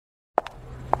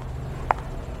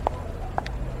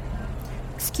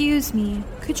Excuse me,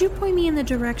 could you point me in the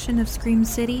direction of Scream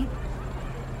City?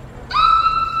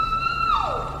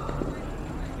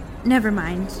 Never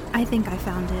mind, I think I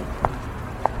found it.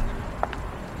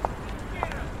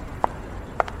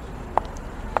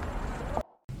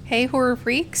 Hey horror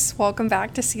freaks, welcome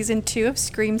back to season 2 of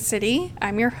Scream City.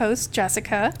 I'm your host,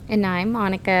 Jessica. And I'm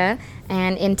Monica,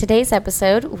 and in today's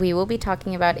episode, we will be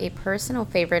talking about a personal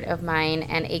favorite of mine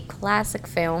and a classic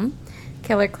film,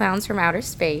 Killer Klowns from Outer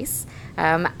Space.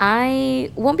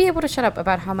 I won't be able to shut up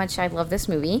about how much I love this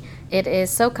movie. It is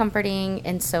so comforting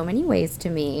in so many ways to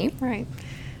me. Right.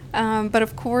 But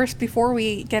of course, before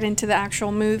we get into the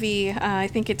actual movie, I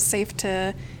think it's safe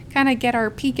to kind of get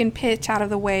our peak and pitch out of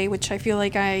the way, which I feel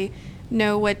like I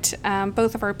know what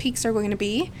both of our peaks are going to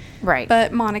be. Right.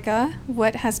 But Monica,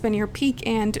 what has been your peak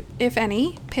and, if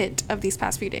any, pit of these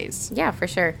past few days? Yeah, for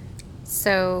sure.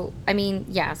 So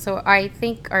I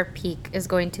think our peak is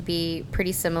going to be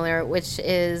pretty similar, which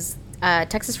is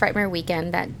Texas Frightmare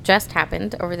Weekend that just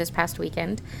happened over this past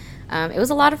weekend. It was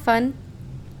a lot of fun.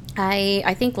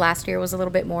 I think last year was a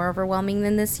little bit more overwhelming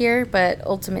than this year, but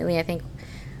ultimately I think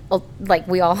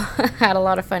we all had a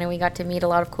lot of fun and we got to meet a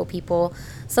lot of cool people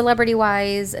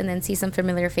celebrity-wise and then see some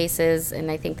familiar faces,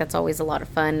 and I think that's always a lot of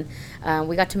fun.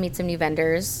 We got to meet some new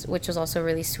vendors, which was also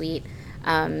really sweet.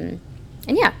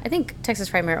 And yeah, I think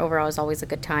Texas Frightmare overall is always a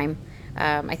good time.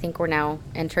 I think we're now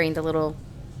entering the little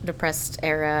depressed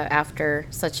era after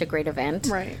such a great event.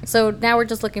 Right. So now we're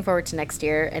just looking forward to next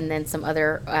year and then some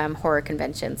other horror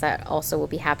conventions that also will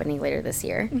be happening later this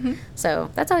year. Mm-hmm.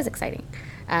 So that's always exciting.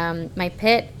 My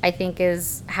pit, I think,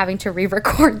 is having to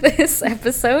re-record this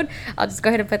episode. I'll just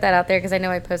go ahead and put that out there because I know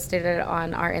I posted it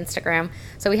on our Instagram.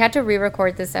 So we had to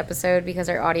re-record this episode because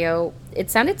our audio,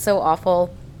 it sounded so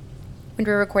awful when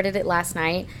we recorded it last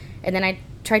night. And then I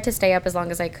tried to stay up as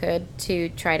long as I could to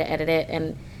try to edit it,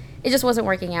 and it just wasn't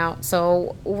working out.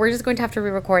 So we're just going to have to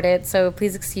re-record it. So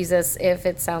please excuse us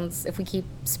if we keep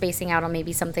spacing out on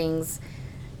maybe some things,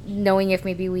 knowing if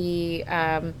maybe we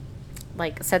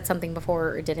said something before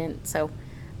or didn't. So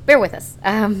bear with us.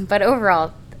 But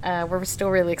overall, we're still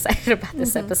really excited about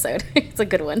this episode. It's a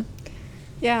good one.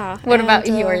 Yeah. What about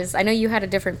yours? I know you had a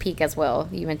different peak as well.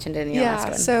 You mentioned it in your last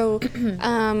one.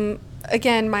 So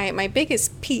again, my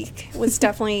biggest peak was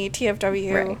definitely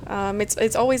TFW. Right.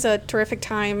 It's always a terrific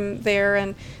time there,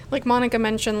 and like Monica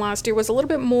mentioned, last year was a little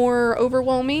bit more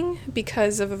overwhelming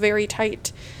because of a very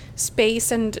tight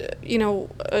space and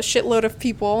a shitload of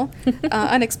people,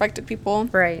 unexpected people.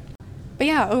 Right. But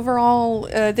yeah, overall,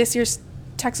 this year's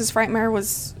Texas Frightmare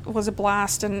was a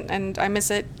blast, and I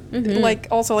miss it. Mm-hmm.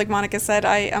 Like Monica said,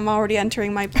 I am already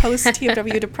entering my post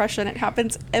TFW depression. It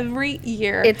happens every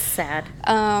year. It's sad.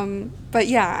 But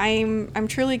yeah, I'm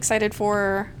truly excited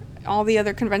for all the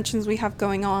other conventions we have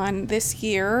going on this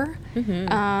year.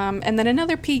 Mm-hmm. And then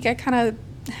another peak I kind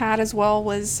of had as well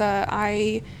was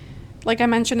like I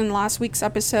mentioned in last week's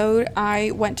episode,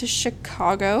 I went to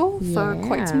Chicago for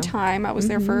quite some time. I was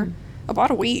there for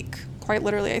about a week. Quite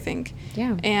literally, I think.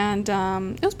 Yeah. And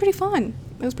it was pretty fun.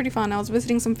 I was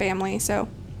visiting some family, so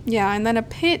yeah. And then a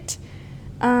pit.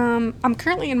 I'm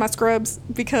currently in my scrubs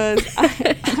because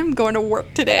I'm going to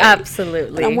work today.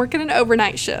 Absolutely. And I'm working an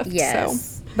overnight shift.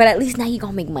 Yes. So. But at least now you're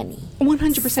going to make money.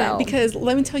 100%. Because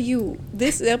let me tell you,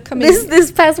 this upcoming...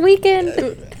 This past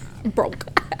weekend... broke.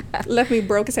 Left me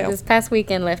broke as hell. This past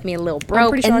weekend left me a little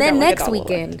broke. Sure, and then next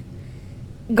weekend...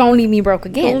 Gonna leave me broke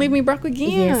again.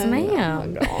 Yes,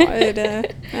 ma'am. Oh,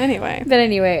 God.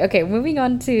 Anyway, okay, moving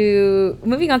on to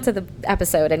the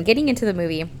episode and getting into the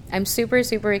movie. I'm super,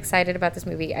 super excited about this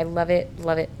movie. I love it.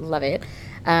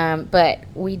 But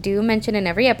we do mention in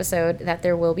every episode that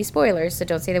there will be spoilers, so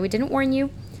don't say that we didn't warn you.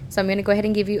 So I'm going to go ahead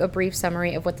and give you a brief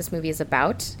summary of what this movie is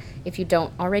about, if you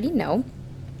don't already know.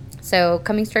 So,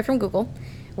 coming straight from Google,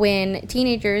 when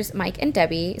teenagers Mike and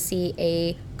Debbie see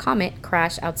a comet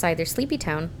crash outside their sleepy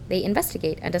town, they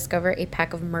investigate and discover a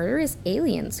pack of murderous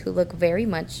aliens who look very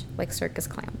much like circus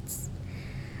clowns.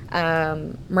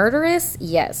 Murderous?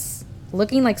 Yes.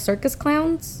 Looking like circus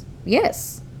clowns?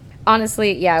 Yes.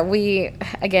 Honestly, yeah, we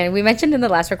mentioned in the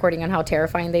last recording on how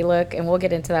terrifying they look, and we'll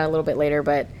get into that a little bit later,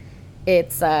 but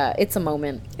it's a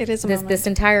moment. It is a moment. This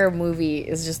entire movie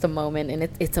is just a moment, and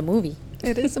it's a movie.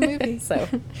 It is a movie. So...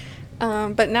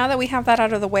 but now that we have that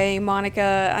out of the way,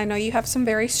 Monica, I know you have some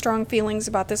very strong feelings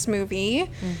about this movie.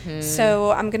 Mm-hmm.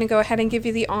 So I'm going to go ahead and give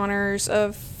you the honors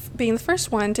of being the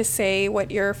first one to say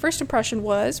what your first impression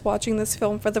was watching this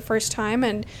film for the first time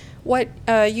and what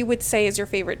you would say is your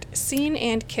favorite scene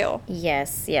and kill.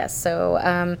 Yes.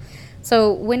 So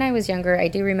So when I was younger, I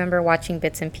do remember watching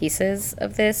bits and pieces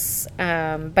of this, but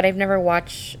I had never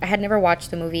watched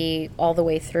the movie all the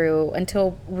way through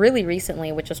until really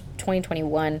recently, which was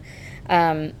 2021.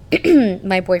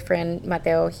 My boyfriend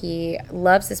Mateo, he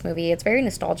loves this movie. It's very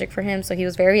nostalgic for him, so he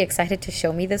was very excited to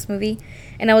show me this movie,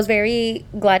 and I was very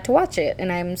glad to watch it.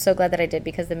 And I'm so glad that I did,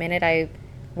 because the minute I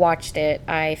watched it,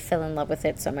 I fell in love with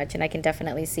it so much, and I can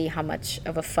definitely see how much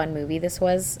of a fun movie this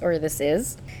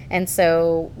is. And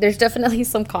so there's definitely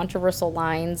some controversial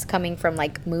lines coming from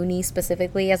like Mooney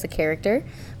specifically as a character,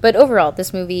 but overall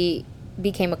this movie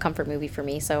became a comfort movie for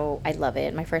me, so I love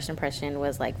it. My first impression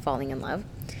was like falling in love.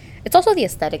 It's also the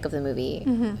aesthetic of the movie,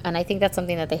 and I think that's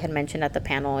something that they had mentioned at the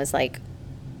panel, is like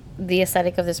the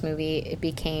aesthetic of this movie.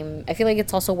 I feel like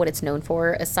it's also what it's known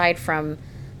for, aside from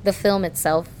the film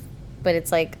itself. But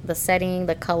it's like the setting,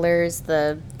 the colors,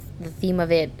 the theme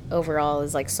of it overall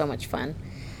is like so much fun.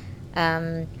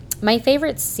 My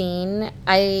favorite scene,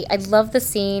 I love the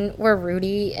scene where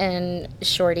Rudy and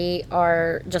Shorty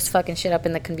are just fucking shit up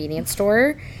in the convenience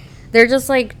store. They're just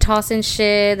like tossing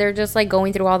shit. They're just like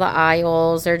going through all the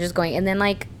aisles. They're just going. And then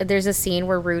like there's a scene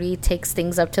where Rudy takes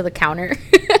things up to the counter.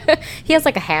 He has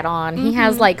like a hat on. He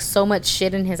has like so much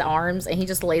shit in his arms, and he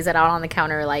just lays it out on the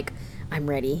counter like, I'm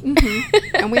ready.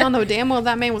 And we all know damn well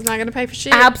that man was not going to pay for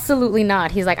shit. Absolutely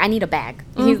not. He's like, I need a bag.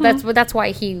 That's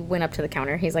why he went up to the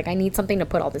counter. He's like, I need something to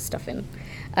put all this stuff in.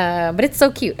 But it's so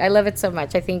cute. I love it so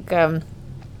much. I think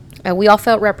we all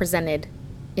felt represented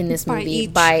in this movie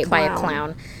by a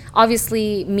clown.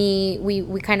 Obviously,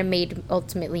 we kind of made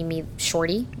ultimately me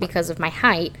Shorty because of my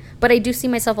height, but I do see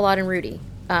myself a lot in Rudy.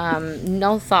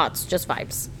 No thoughts, just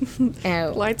vibes.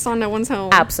 Lights on, no one's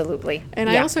home. Absolutely. And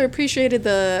I also appreciated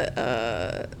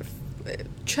the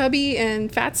chubby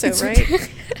and fatso,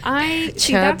 right?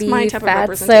 See, that's my type of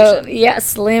representation. Yeah,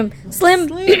 slim.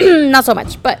 Not so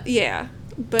much, but yeah,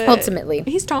 but ultimately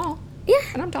he's tall. Yeah,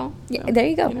 and I'm tall. So, yeah, there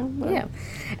you go.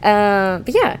 Yeah,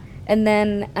 but yeah, and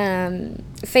then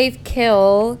Faith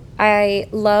Kill. I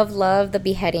love the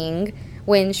beheading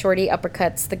when Shorty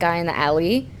uppercuts the guy in the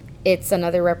alley. It's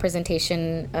another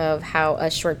representation of how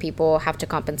us short people have to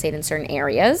compensate in certain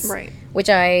areas. Right. Which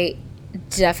I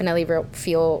definitely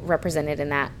feel represented in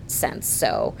that sense.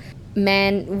 So,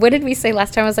 man, what did we say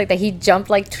last time? I was like that he jumped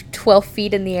like 12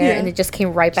 feet in the air and it just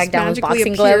came right back down with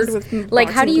boxing gloves. Like,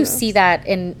 how do you see that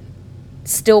and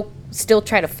still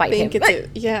try to fight him?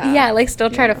 Yeah, like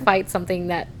still try to fight something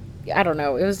that, I don't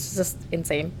know. It was just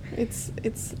insane. It's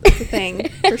a thing,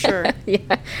 for sure.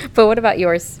 Yeah. But what about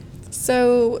yours?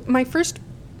 So my first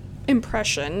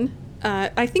impression,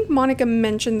 I think Monica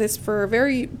mentioned this for a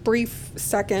very brief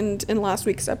second in last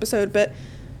week's episode, but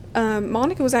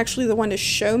Monica was actually the one to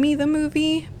show me the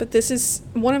movie, but this is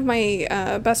one of my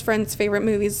best friend's favorite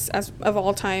movies of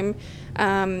all time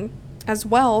as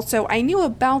well. So I knew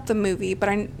about the movie, but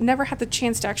I never had the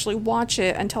chance to actually watch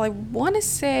it until I want to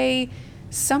say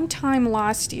sometime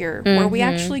last year, where we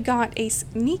actually got a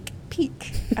sneak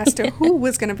peek as to who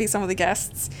was going to be some of the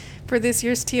guests for this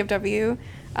year's TFW.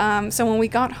 So when we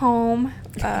got home,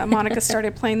 Monica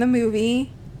started playing the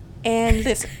movie, and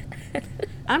listen,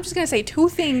 I'm just going to say two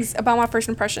things about my first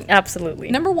impression. Absolutely.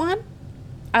 Number one,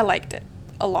 I liked it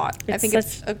a lot. I think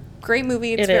it's a great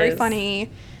movie. It's very funny.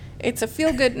 It's a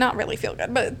feel-good, not really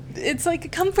feel-good, but it's like a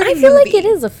comforting movie. I feel like it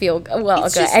is a feel-good. Well,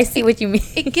 okay, I see what you mean.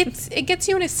 It gets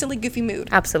you in a silly, goofy mood.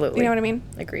 Absolutely. You know what I mean?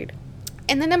 Agreed.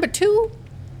 And then number two,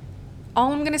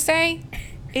 all I'm going to say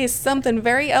is something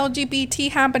very LGBT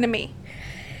happened to me.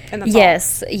 And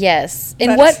that's all. Yes.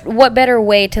 And what better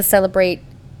way to celebrate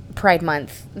Pride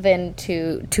Month than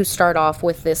to start off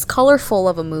with this colorful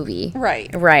of a movie? Right,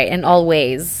 in all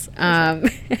ways.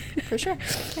 For sure.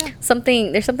 Yeah.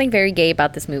 There's something very gay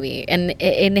about this movie, and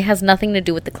it has nothing to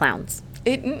do with the clowns.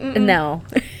 No.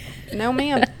 No,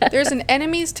 ma'am. There's an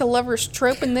enemies to lovers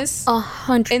trope in this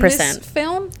 100% in this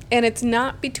film, and it's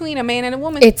not between a man and a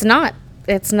woman. It's not.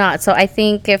 So I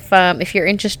think if you're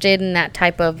interested in that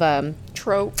type of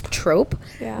trope,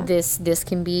 yeah. this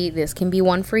can be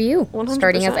one for you. 100%.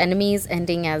 Starting as enemies,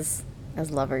 ending as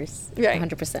lovers. Right.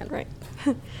 100%. Right.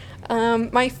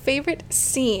 My favorite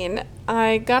scene,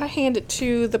 I gotta hand it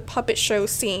to the puppet show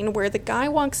scene where the guy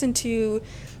walks into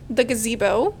the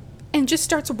gazebo and just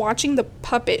starts watching the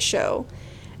puppet show.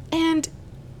 And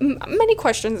many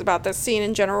questions about this scene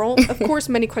in general. Of course,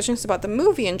 many questions about the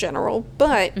movie in general.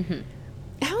 But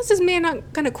how is this man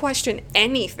not going to question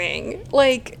anything?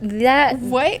 Like, that.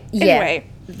 What? Yeah. Anyway.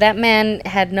 That man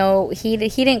had he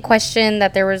didn't question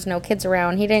that there was no kids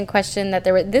around. He didn't question that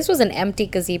this was an empty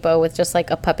gazebo with just like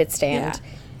a puppet stand.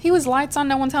 Yeah. He was lights on,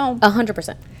 no one's home.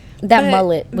 100%. That But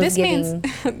mullet was this giving.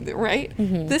 man's right.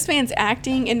 This man's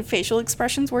acting and facial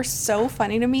expressions were so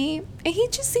funny to me, and he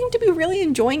just seemed to be really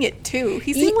enjoying it too.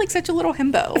 He seemed like such a little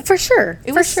himbo. For sure.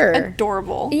 It for was sure.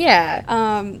 adorable.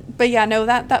 Yeah. But yeah, no,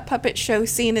 that puppet show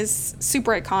scene is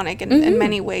super iconic in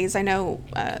many ways. I know.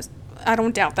 I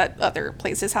don't doubt that other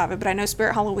places have it, but I know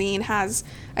Spirit Halloween has,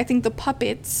 I think, the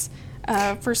puppets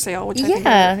for sale, which I think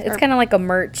it's kind of like a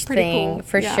merch pretty thing cool.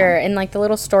 for Yeah. sure. And like the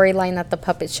little storyline that the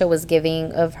puppet show was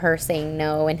giving of her saying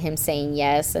no and him saying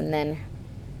yes, and then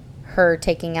her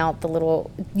taking out the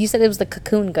little, you said it was the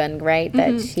cocoon gun, right?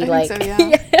 That she I like, think so,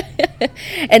 yeah.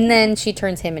 and then she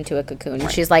turns him into a cocoon.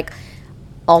 Right. She's like,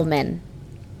 all men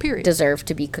Period. deserve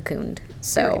to be cocooned.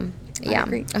 So Period. I yeah,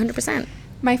 agree. 100%.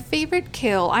 My favorite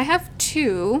kill, I have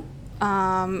two.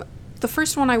 The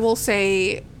first one I will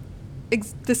say,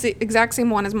 the exact same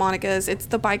one as Monica's. It's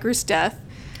the biker's death.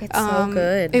 It's so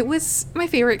good. It was my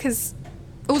favorite because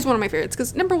it was one of my favorites.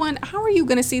 Because number one, how are you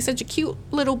going to see such a cute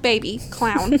little baby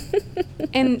clown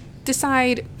and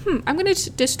decide, I'm going to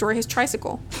destroy his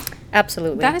tricycle?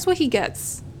 Absolutely. That is what he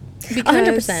gets.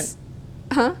 100%.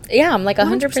 Huh? Yeah, I'm like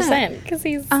 100% because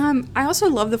he's I also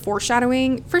love the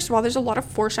foreshadowing. First of all, there's a lot of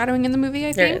foreshadowing in the movie,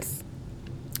 I there think. is.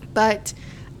 But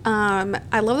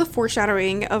I love the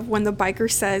foreshadowing of when the biker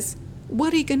says,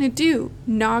 "What are you gonna do?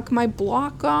 Knock my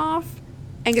block off?"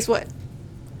 And guess what?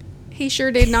 He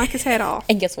sure did knock his head off.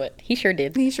 And guess what? He sure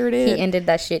did. He sure did. He ended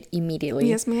that shit immediately.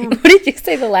 Yes, ma'am. What did you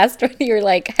say the last one? You were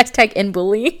like, hashtag end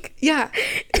bullying? Yeah.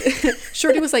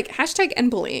 Shorty was like, hashtag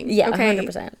end bullying. Yeah, okay.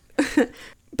 100%.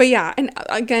 But yeah, and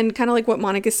again, kind of like what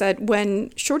Monica said,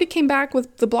 when Shorty came back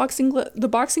with the boxing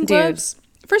gloves,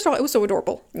 first of all, it was so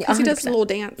adorable. Because he does a little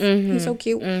dance. He's so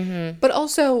cute. But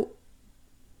also,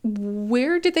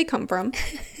 where did they come from?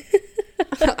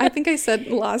 I think I said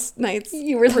last night's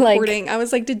recording. I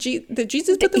was like, did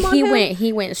Jesus put them on him?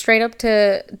 He went straight up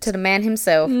to the man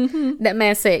himself. That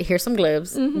man said, here's some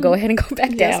gloves. Go ahead and go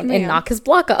back down and knock his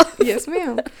block off. Yes,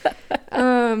 ma'am.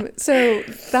 So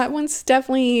that one's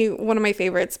definitely one of my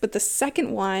favorites. But the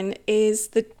second one is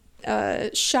the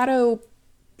shadow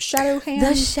hand.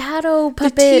 The shadow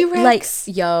puppet. T-Rex.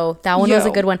 Like, yo, that one was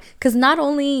a good one. Because not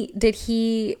only did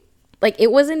he... Like,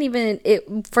 it wasn't even...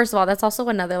 First of all, that's also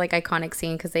another, like, iconic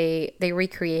scene because they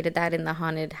recreated that in the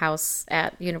haunted house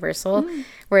at Universal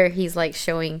where he's, like,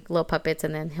 showing little puppets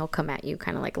and then he'll come at you,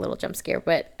 kind of like a little jump scare.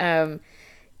 But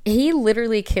he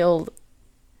literally killed...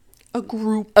 A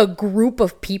group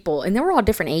of people. And they were all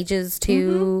different ages,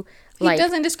 too. Like, he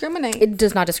doesn't discriminate. It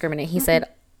does not discriminate. He said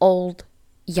old,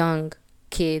 young,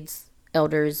 kids,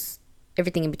 elders...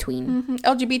 everything in between.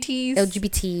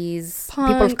 LGBTs,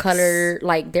 punks, people of color.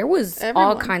 Like, there was everyone.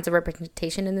 all kinds of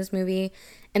representation in this movie,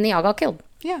 and they all got killed.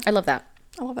 Yeah. I love that.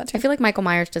 I love that too. I feel like Michael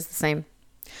Myers does the same.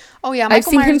 Oh, yeah. I've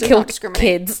Michael seen Myers him does kill not discriminate.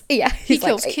 kids. Yeah. He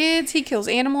kills kids. He kills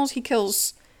animals. He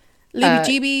kills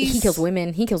LGBTs. He kills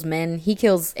women. He kills men. He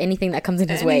kills anything that comes in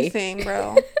his way. Anything,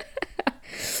 bro.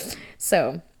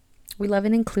 So, we love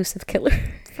an inclusive killer.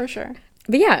 For sure.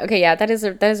 But yeah, okay, yeah, that is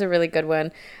a really good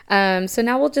one. So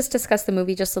now we'll just discuss the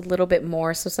movie just a little bit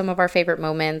more. So some of our favorite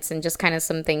moments and just kind of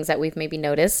some things that we've maybe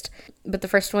noticed. But the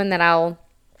first one that I'll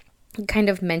kind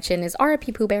of mention is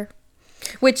R.I.P. Pooh Bear,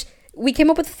 which we came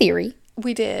up with a theory.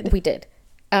 We did. We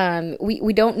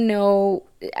don't know.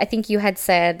 I think you had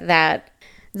said that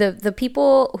the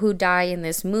people who die in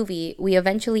this movie, we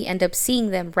eventually end up seeing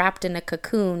them wrapped in a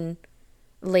cocoon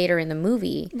later in the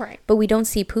movie. Right. But we don't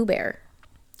see Pooh Bear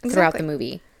throughout the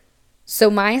movie. So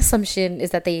my assumption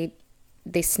is that they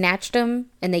snatched him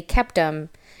and they kept him,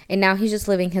 and now he's just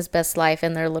living his best life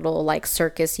in their little like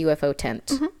circus UFO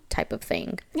tent type of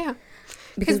thing. Yeah.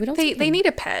 Because we don't they need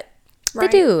a pet. Right?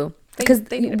 They do. Because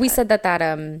they need a we pet. said that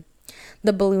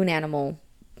the balloon animal,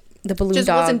 the balloon just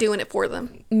dog wasn't doing it for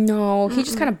them. No, he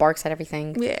just kind of barks at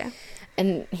everything. Yeah.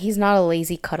 And he's not a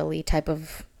lazy, cuddly type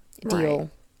of deal. Right.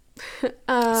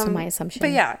 So my assumption.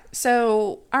 But yeah,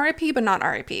 so R.I.P. but not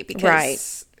R.I.P.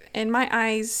 because in my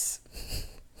eyes,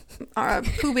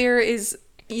 Pooh Bear is,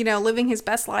 living his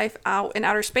best life out in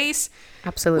outer space.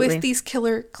 Absolutely. With these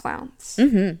killer clowns.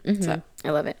 So, I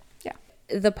love it. Yeah.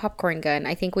 The popcorn gun,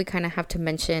 I think we kind of have to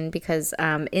mention because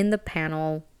in the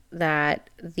panel that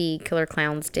the killer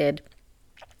clowns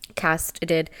cast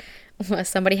did,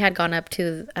 somebody had gone up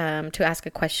to ask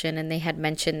a question, and they had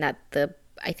mentioned that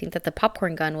I think that the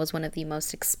popcorn gun was one of the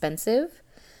most expensive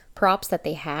props that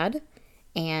they had,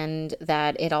 and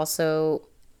that it also,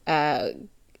 and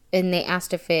they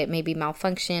asked if it maybe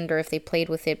malfunctioned or if they played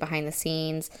with it behind the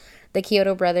scenes. One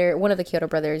of the Kyoto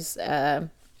brothers,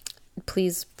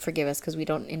 please forgive us because we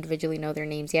don't individually know their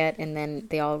names yet, and then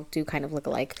they all do kind of look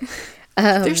alike.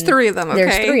 There's three of them, okay?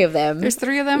 There's three of them. There's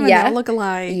three of them, and they all look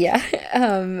alike.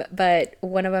 Yeah. But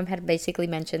one of them had basically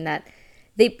mentioned that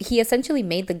he essentially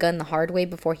made the gun the hard way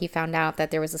before he found out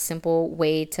that there was a simple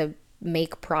way to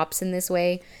make props in this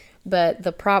way. But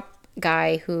the prop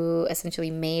guy who essentially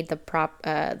made the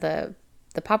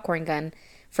popcorn gun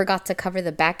forgot to cover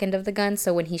the back end of the gun,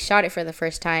 so when he shot it for the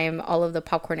first time, all of the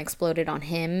popcorn exploded on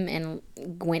him and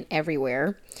went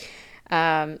everywhere.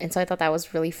 And so I thought that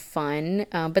was really fun.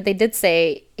 But he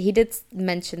did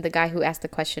mention, the guy who asked the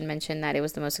question mentioned that it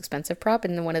was the most expensive prop,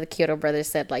 and then one of the Kyoto brothers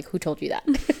said, like, who told you that?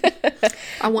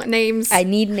 I want names. I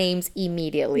need names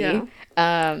immediately. Yeah.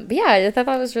 But yeah, I thought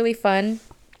that was really fun.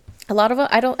 A lot of them,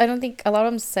 I don't think, a lot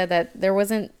of them said that there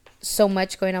wasn't so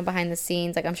much going on behind the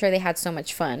scenes. Like, I'm sure they had so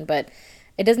much fun, but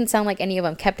it doesn't sound like any of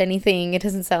them kept anything. It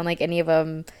doesn't sound like any of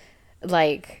them,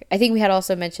 like, I think we had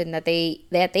also mentioned that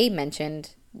they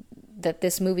mentioned that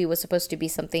this movie was supposed to be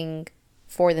something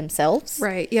for themselves.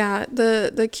 Right, yeah.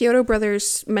 The Kyoto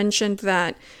brothers mentioned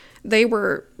that they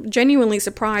were genuinely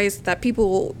surprised that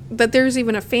there's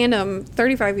even a fandom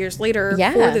 35 years later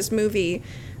for this movie,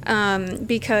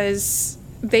 because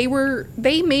they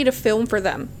made a film for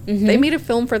them. Mm-hmm. They made a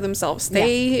film for themselves.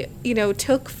 They,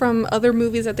 took from other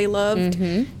movies that they loved,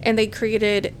 and they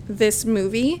created this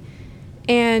movie,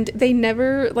 and they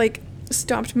never, like,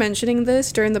 stopped mentioning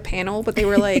this during the panel, but they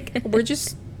were like,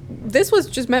 this was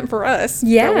just meant for us.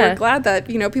 Yeah. But we're glad that,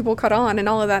 people caught on and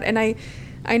all of that. And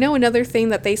I know another thing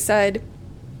that they said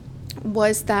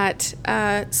was that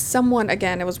someone,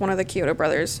 again, it was one of the Kyoto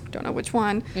brothers, don't know which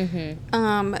one,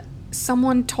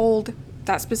 someone told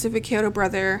that specific Kyoto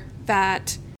brother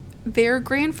that their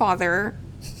grandfather,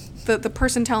 the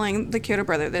person telling the Kyoto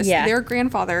brother this, their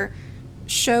grandfather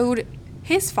showed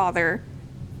his father,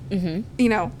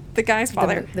 the guy's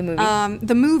father,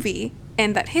 the movie,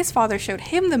 and that his father showed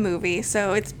him the movie.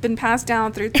 So it's been passed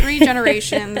down through 3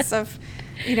 generations of,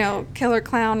 Killer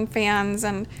Clown fans,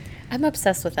 and I'm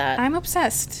obsessed with that. I'm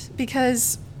obsessed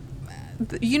because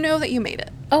you know that you made it.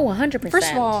 Oh, 100%.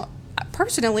 First of all,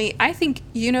 personally, I think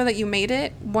you know that you made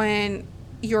it when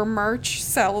your merch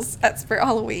sells at Spirit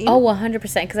Halloween. Oh, 100%.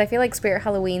 Because I feel like Spirit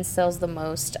Halloween sells the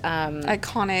most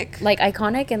iconic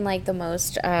and like the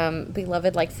most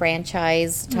beloved, like,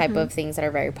 franchise type of things that are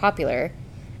very popular.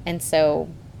 And so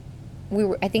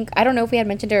I don't know if we had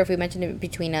mentioned it or if we mentioned it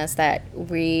between us that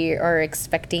we are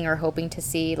expecting or hoping to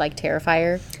see, like,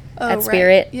 Terrifier at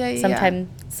Spirit sometime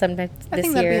this year. I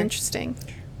think that'd be interesting.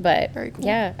 But very cool.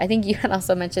 Yeah, I think you had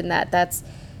also mentioned that that's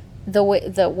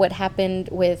what happened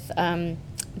with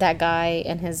that guy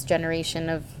and his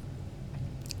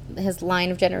line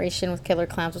of generation with Killer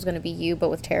Clowns was going to be you, but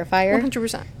with Terrifier. 100%.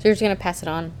 So you're just going to pass it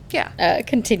on. Yeah.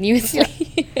 Continuously.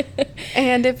 Yeah.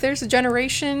 And if there's a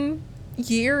generation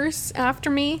years after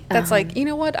me that's like, you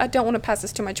know what, I don't want to pass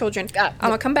this to my children, I'm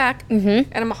going to come back and I'm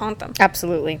going to haunt them.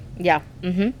 Absolutely. Yeah.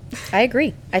 I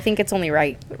agree. I think it's only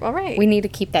right. All right. We need to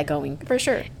keep that going. For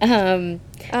sure. No,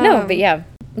 but yeah.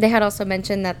 They had also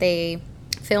mentioned that they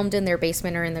filmed in their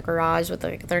basement or in the garage with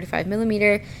like a 35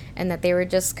 millimeter, and that they were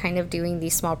just kind of doing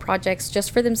these small projects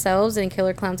just for themselves, and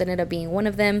Killer Clowns ended up being one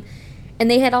of them.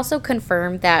 And they had also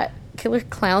confirmed that Killer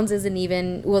Clowns isn't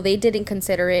even, well, they didn't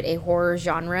consider it a horror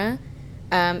genre.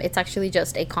 It's actually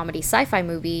just a comedy sci-fi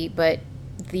movie, but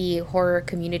the horror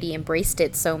community embraced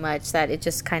it so much that it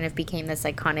just kind of became this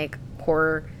iconic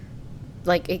horror.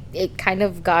 Like, it kind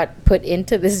of got put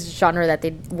into this genre that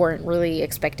they weren't really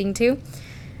expecting to.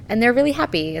 And they're really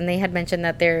happy. And they had mentioned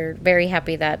that they're very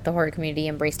happy that the horror community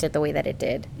embraced it the way that it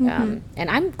did. And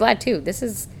I'm glad, too.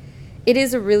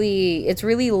 It's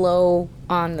really low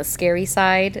on the scary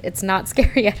side. It's not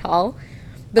scary at all.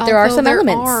 But there are some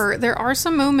elements. There are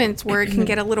some moments where it can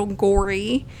get a little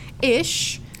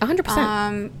gory-ish.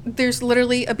 100%. There's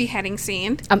literally a beheading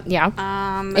scene. Yeah.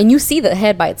 And you see the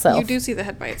head by itself. You do see the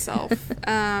head by itself.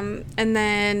 And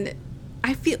then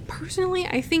I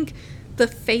think the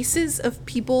faces of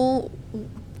people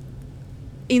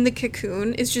in the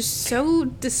cocoon is just so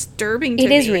disturbing to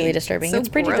me. It is really disturbing. So it's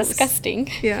pretty gross. disgusting.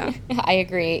 Yeah. I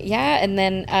agree. Yeah, and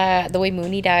then the way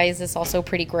Mooney dies is also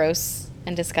pretty gross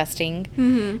and disgusting.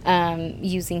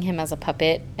 Using him as a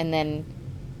puppet, and then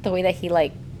the way that he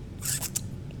like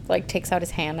takes out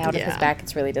his hand out of his back,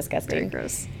 it's really disgusting. Very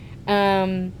gross.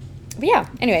 But yeah,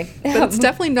 anyway. But it's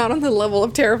definitely not on the level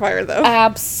of Terrifier, though.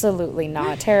 Absolutely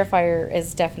not. Terrifier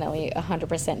is definitely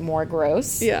 100% more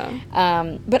gross.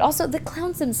 Yeah. But also, the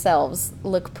clowns themselves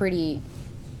look pretty,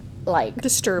 like...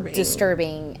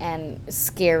 Disturbing and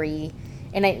scary.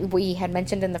 And we had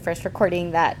mentioned in the first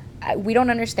recording that we don't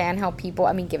understand how people...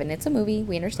 I mean, given it's a movie,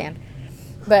 we understand.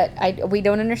 But we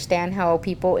don't understand how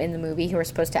people in the movie who are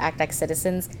supposed to act like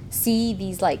citizens see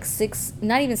these like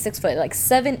not even 6 foot, like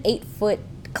 7-8 foot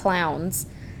clowns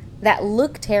that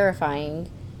look terrifying,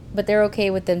 but they're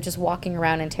okay with them just walking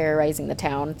around and terrorizing the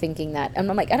town, thinking that. And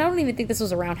I'm like, I don't even think this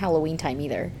was around Halloween time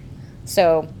either.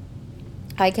 So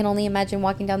I can only imagine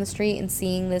walking down the street and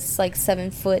seeing this like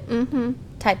 7 foot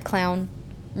type clown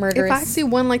murderous. If I see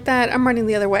one like that, I'm running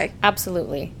the other way.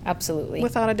 Absolutely.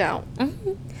 Without a doubt.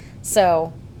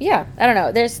 So, yeah, I don't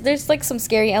know. There's like some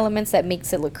scary elements that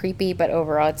makes it look creepy, but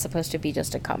overall it's supposed to be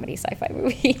just a comedy sci-fi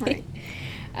movie. Right.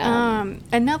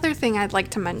 Another thing I'd like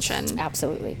to mention.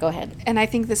 Absolutely. Go ahead. And I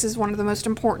think this is one of the most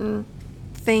important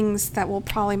things that we'll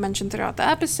probably mention throughout the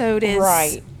episode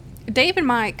is Dave and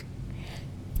Mike.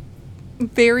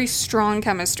 Very strong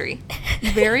chemistry.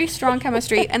 Very strong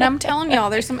chemistry. And I'm telling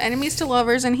y'all, there's some enemies to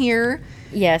lovers in here.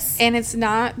 Yes. And it's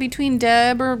not between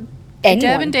Deb or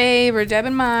Anyone. Deb and Dave or Deb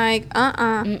and Mike.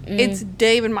 It's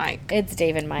Dave and Mike. It's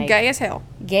Dave and Mike. Gay as hell.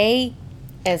 Gay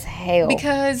as hell.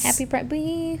 Because happy pride.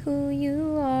 Be who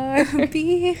you are.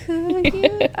 Be who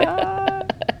you are.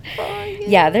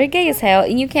 Yeah, they're gay as hell,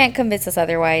 and you can't convince us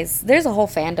otherwise. There's a whole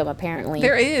fandom apparently.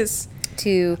 There is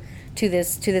to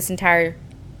this entire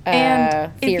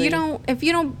and theory. if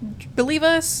you don't believe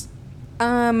us,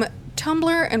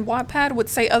 Tumblr and Wattpad would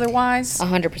say otherwise.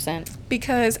 100%.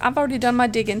 Because I've already done my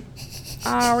digging.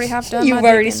 I already have done. You've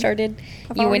already started.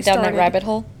 You went down that rabbit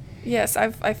hole. Yes,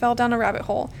 I fell down a rabbit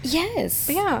hole. Yes.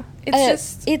 But yeah,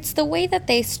 it's it's the way that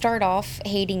they start off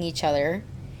hating each other,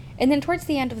 and then towards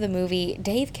the end of the movie,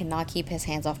 Dave cannot keep his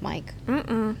hands off Mike.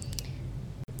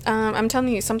 I'm telling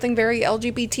you, something very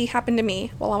LGBT happened to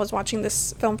me while I was watching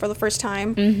this film for the first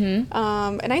time.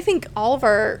 And I think all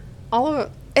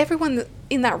of everyone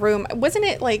in that room, wasn't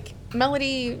it like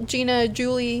Melody, Gina,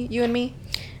 Julie, you and me?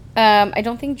 I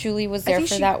don't think Julie was there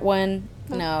for that one.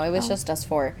 No, it was just us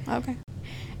four. Okay.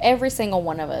 Every single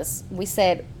one of us, we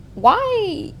said,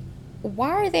 why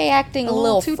are they acting a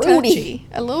little too fruity? Touchy.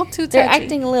 A little too touchy. They're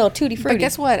acting a little tutti fruity. But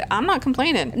guess what? I'm not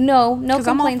complaining. No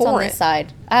complaints on this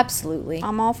side. Absolutely.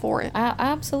 I'm all for it.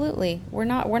 Absolutely. We're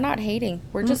not hating.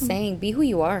 We're just saying, be who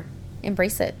you are.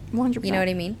 Embrace it. 100%. You know what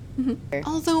I mean?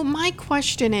 Although my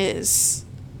question is,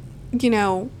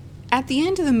 at the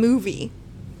end of the movie,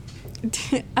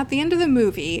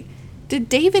 did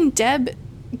Dave and Deb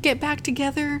get back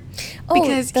together?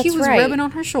 Because he was rubbing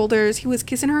on her shoulders, he was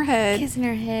kissing her head,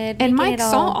 and Mike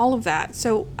saw all of that.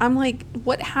 So I'm like,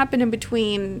 what happened in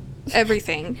between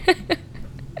everything?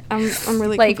 I'm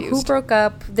really like confused. Who broke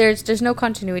up? There's no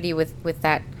continuity with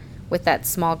that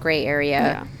small gray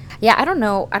area. Yeah, I don't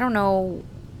know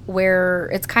where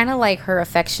it's kind of like her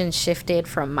affection shifted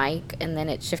from Mike and then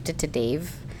it shifted to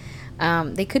Dave.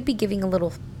 They could be giving a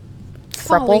little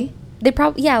throuple. They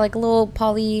probably, like a little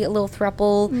poly, a little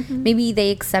throuple. Maybe they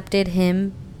accepted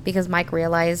him because Mike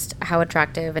realized how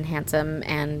attractive and handsome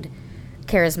and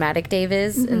charismatic Dave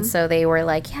is. And so they were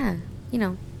like,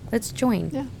 let's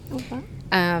join. Yeah, okay.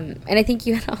 And I think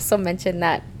you had also mentioned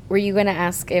that, were you going to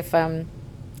ask if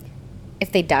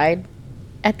they died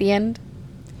at the end?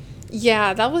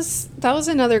 Yeah, that was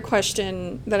another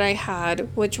question that I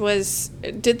had, which was,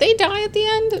 did they die at the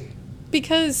end?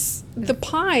 Because the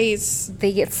pies,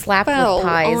 they get slapped with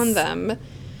pies on them.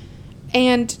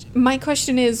 And my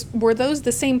question is, were those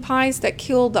the same pies that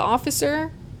killed the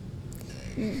officer?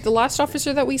 The last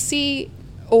officer that we see?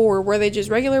 Or were they just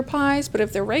regular pies? But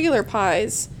if they're regular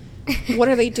pies, what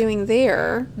are they doing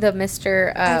there? The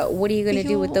Mr. What are you going to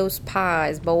do with those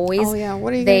pies, boys? Oh, yeah.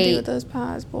 What are you going to do with those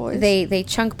pies, boys? They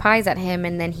chunk pies at him,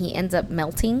 and then he ends up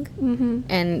melting.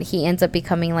 And he ends up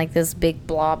becoming like this big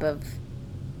blob of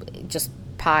just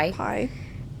pie.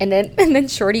 And then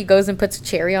Shorty goes and puts a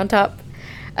cherry on top.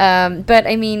 But,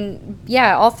 I mean,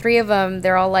 yeah, all three of them,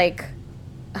 they're all, like,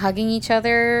 hugging each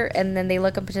other, and then they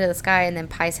look up into the sky, and then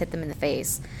pies hit them in the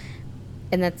face.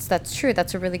 And that's true.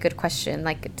 That's a really good question.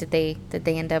 Like, did they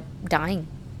end up dying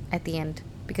at the end?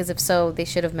 Because if so, they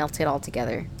should have melted all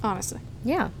together. Honestly.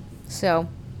 Yeah. So,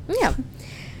 yeah.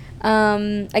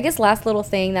 I guess last little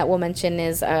thing that we'll mention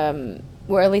is,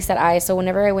 or at least so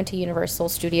whenever I went to Universal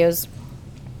Studios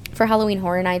for Halloween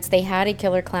Horror Nights, they had a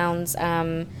Killer Klowns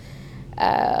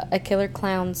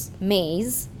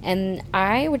maze, and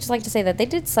I would just like to say that they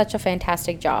did such a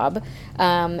fantastic job.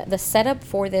 The setup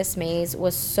for this maze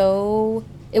was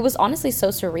honestly so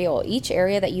surreal. Each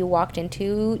area that you walked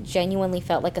into genuinely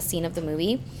felt like a scene of the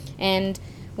movie. And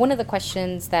one of the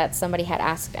questions that somebody had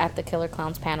asked at the Killer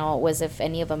Klowns panel was if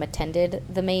any of them attended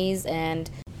the maze, and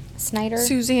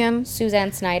Suzanne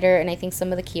Snyder, and I think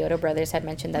some of the Kyoto brothers had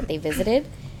mentioned that they visited.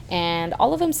 And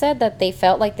all of them said that they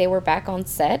felt like they were back on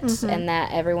set and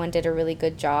that everyone did a really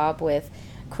good job with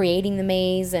creating the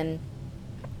maze, and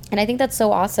I think that's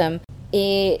so awesome.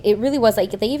 It really was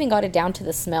like they even got it down to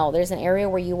the smell. There's an area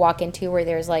where you walk into where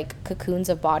there's like cocoons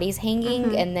of bodies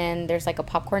hanging, and then there's like a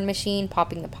popcorn machine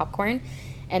popping the popcorn,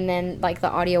 and then like the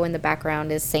audio in the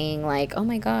background is saying like, "Oh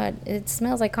my God, it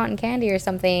smells like cotton candy" or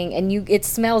something, and it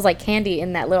smells like candy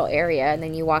in that little area. And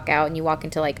then you walk out and you walk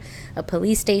into like a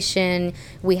police station.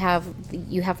 You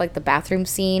have like the bathroom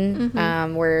scene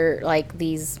where like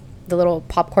the little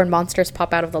popcorn monsters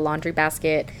pop out of the laundry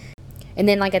basket. And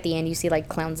then, like, at the end, you see, like,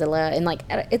 Clownzilla. And, like,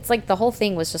 it's, like, the whole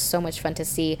thing was just so much fun to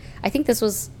see. I think this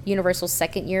was Universal's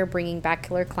second year bringing back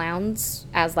Killer Klowns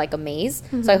as, like, a maze.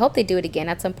 So I hope they do it again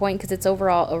at some point because it's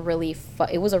overall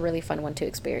it was a really fun one to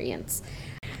experience.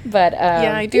 But,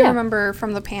 yeah, I do remember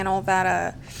from the panel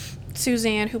that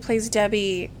Suzanne, who plays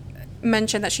Debbie,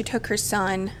 mentioned that she took her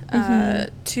son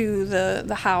to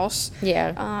the house.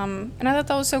 Yeah. And I thought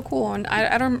that was so cool. And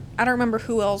I don't remember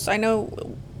who else. I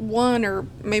know one or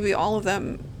maybe all of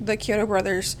them, the Kyoto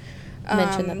brothers,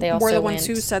 mentioned that they also were the ones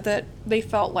who said that they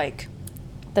felt like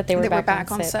that they were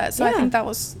back on set. So I think that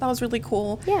was really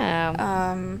cool.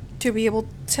 Yeah. To be able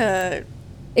to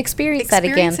experience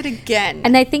it again.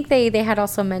 And I think they had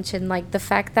also mentioned like the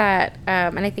fact that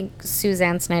and I think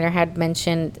Suzanne Snyder had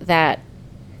mentioned that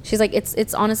she's like,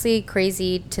 it's honestly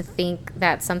crazy to think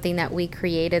that something that we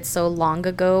created so long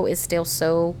ago is still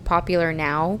so popular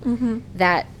now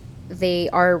that they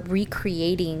are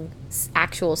recreating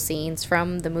actual scenes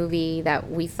from the movie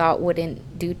that we thought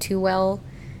wouldn't do too well.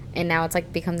 And now it's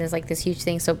like become this huge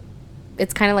thing. So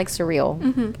it's kind of like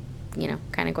surreal, you know,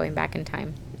 kind of going back in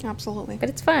time. Absolutely. But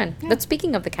it's fun. Yeah. But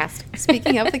speaking of the cast.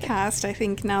 I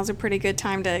think now's a pretty good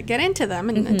time to get into them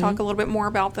and talk a little bit more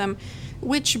about them,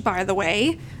 which, by the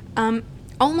way,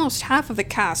 almost half of the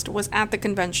cast was at the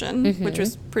convention, which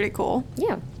was pretty cool.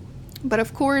 Yeah. But,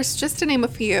 of course, just to name a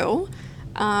few,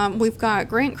 we've got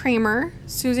Grant Kramer,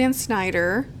 Suzanne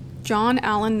Snyder, John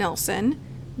Allen Nelson,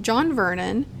 John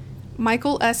Vernon,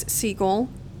 Michael S. Siegel,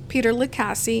 Peter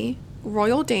Licassi,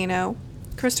 Royal Dano,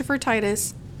 Christopher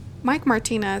Titus, Mike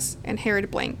Martinez, and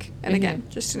Herod Blank. And again,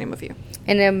 just to name a few.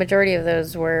 And the majority of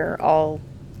those were all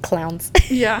clowns.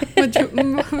 Yeah,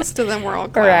 most of them were all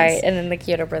clowns. Right, and then the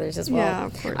Kyoto Brothers as well. Yeah,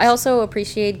 of course. I also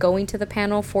appreciate going to the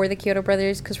panel for the Kyoto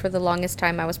Brothers because for the longest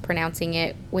time I was pronouncing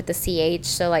it with the CH,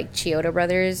 so like Kyoto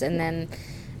Brothers, and then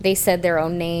they said their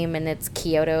own name and it's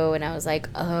Kyoto, and I was like,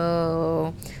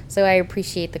 oh. So I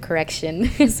appreciate the correction.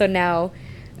 So now,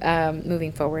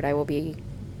 moving forward, I will be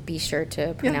sure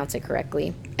to pronounce it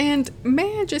correctly. And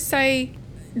may I just say,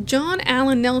 John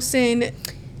Allen Nelson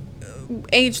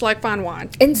aged like fine wine.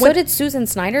 And so did Susan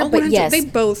Snyder, but yes. They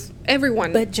both,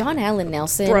 everyone. But John Allen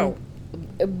Nelson, bro.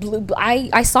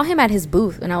 I saw him at his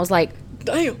booth, and I was like,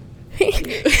 damn.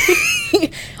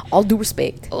 All due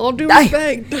respect.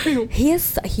 Damn. He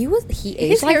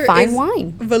aged like fine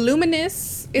wine.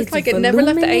 Voluminous. It's like it never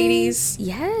left the 80s.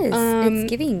 Yes. It's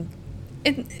giving.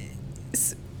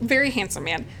 It's very handsome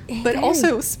man. But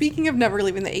also, speaking of never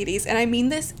leaving the 80s, and I mean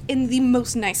this in the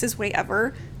most nicest way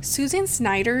ever, Suzanne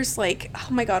Snyder's, like, oh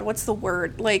my God, what's the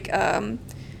word? Like, not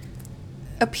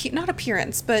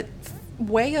appearance, but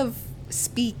way of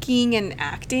speaking and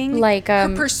acting. Like,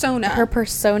 her persona.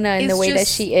 And the way that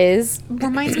she is.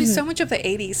 Reminds me so much of the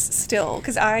 80s still.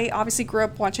 Because I obviously grew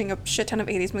up watching a shit ton of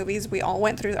 80s movies. We all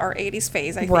went through our 80s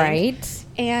phase, I think. Right.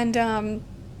 And,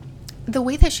 the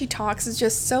way that she talks is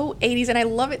just so 80s, and I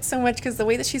love it so much because the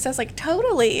way that she says, like,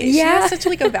 totally. Yeah. She has such,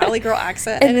 like, a Valley Girl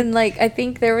accent. And then, like, I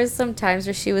think there was some times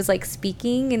where she was, like,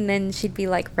 speaking, and then she'd be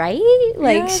like, right?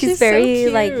 Like, yeah, she's very,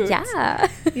 so like, yeah.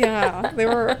 Yeah, they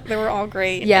were all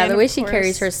great. Yeah, and the way she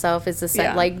carries herself is just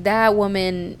like, that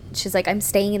woman, she's like, I'm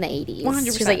staying in the 80s. 100%.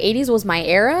 She's like, 80s was my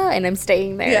era, and I'm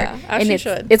staying there. Yeah, as she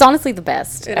should. It's honestly the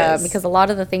best. It is. Because a lot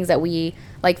of the things that we,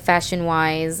 like,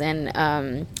 fashion-wise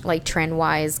and, like,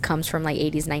 trend-wise comes from, like,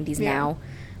 80s, 90s now.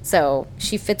 So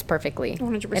she fits perfectly.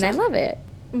 100%. And I love it.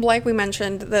 Like we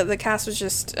mentioned, the cast was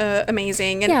just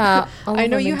amazing. And yeah. I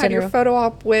know you had your photo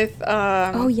op with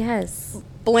oh, yes.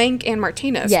 Blank and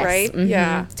Martinez, right? Mm-hmm.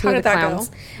 Yeah. How did that go?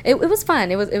 It was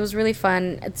fun. It was really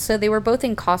fun. So they were both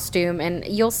in costume, and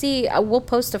you'll see. We'll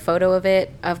post a photo of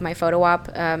it of my photo op.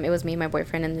 It was me, my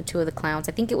boyfriend, and the two of the clowns.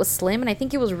 I think it was Slim, and I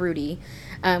think it was Rudy,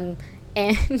 and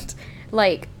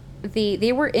like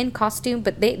they were in costume,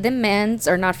 but the men's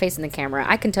are not facing the camera.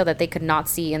 I can tell that they could not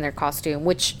see in their costume,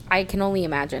 which I can only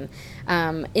imagine.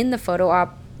 In the photo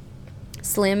op,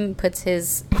 Slim puts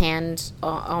his hand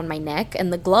on my neck,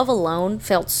 and the glove alone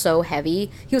felt so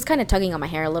heavy. He was kind of tugging on my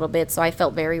hair a little bit, so I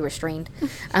felt very restrained.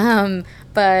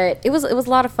 But it was a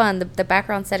lot of fun. The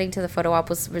background setting to the photo op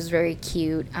was very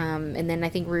cute. And then I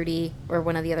think Rudy or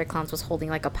one of the other clowns was holding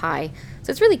like a pie,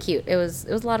 so it's really cute. It was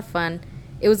a lot of fun.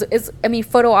 I mean,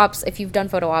 photo ops, if you've done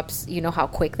photo ops, you know how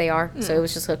quick they are. So it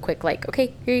was just a quick, like,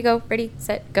 okay, here you go, ready,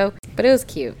 set, go. But it was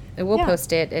cute. And we'll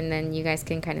post it, and then you guys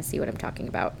can kind of see what I'm talking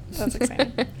about. That's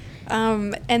exciting.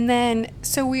 And then,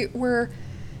 so we're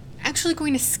actually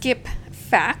going to skip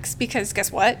facts, because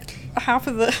guess what? Half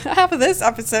of this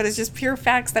episode is just pure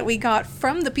facts that we got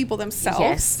from the people themselves.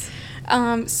 Yes.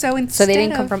 So they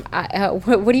didn't come from,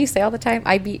 what do you say all the time?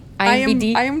 IMBD?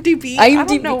 IMDb. I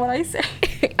don't know what I say.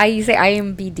 You say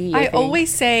IMBD. I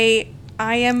always say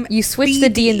You switch the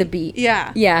D and the B.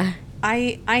 Yeah. Yeah.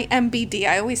 IMBD.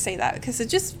 I always say that because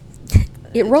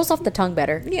it rolls off the tongue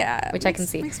better. Yeah. Which I can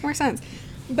see. Makes more sense.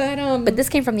 But this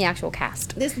came from the actual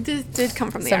cast. This did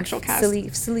come from the actual cast.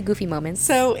 Silly, goofy moments.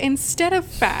 So instead of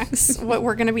facts, what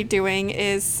we're going to be doing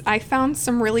is I found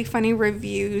some really funny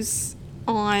reviews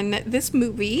on this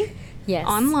movie. Yes.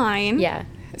 Online. Yeah.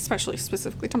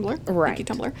 Specifically Tumblr. Right. Thank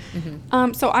you, Tumblr.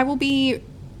 Mm-hmm. So I will be,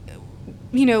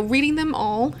 reading them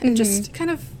all and just kind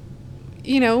of,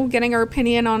 getting our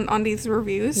opinion on these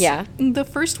reviews. Yeah. The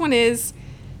first one is,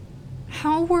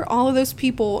 how were all of those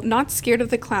people not scared of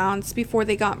the clowns before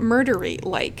they got murdery?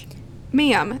 Like,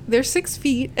 ma'am, they're 6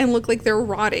 feet and look like they're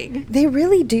rotting. They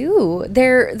really do.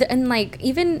 And like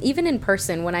even in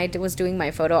person when I was doing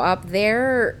my photo op,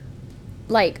 they're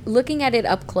like looking at it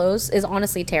up close is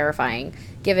honestly terrifying.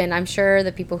 Given I'm sure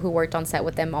the people who worked on set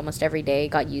with them almost every day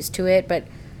got used to it, but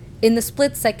in the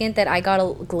split second that I got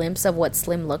a glimpse of what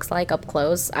Slim looks like up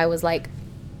close, I was like,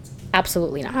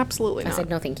 absolutely not. Absolutely not. I said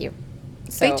no, thank you.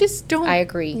 So, they just don't. I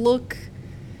agree. Look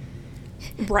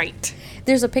right.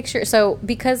 There's a picture. So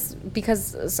because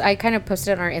I kind of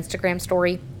posted on our Instagram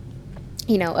story,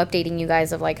 updating you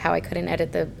guys of like how I couldn't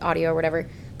edit the audio or whatever.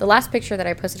 The last picture that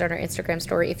I posted on our Instagram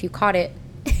story, if you caught it,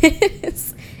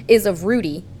 is of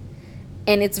Rudy,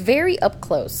 and it's very up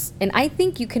close. And I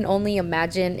think you can only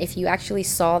imagine if you actually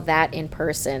saw that in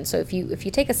person. So if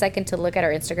you take a second to look at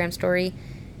our Instagram story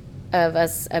of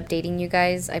us updating you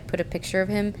guys, I put a picture of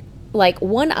him. Like,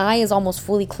 one eye is almost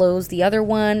fully closed. The other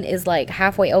one is, like,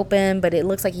 halfway open, but it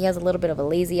looks like he has a little bit of a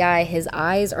lazy eye. His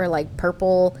eyes are, like,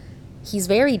 purple. He's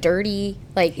very dirty.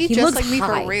 Like, he just looks like me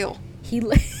high. For real. He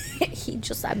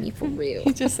just like me for real.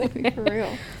 He just like me for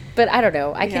real. But I don't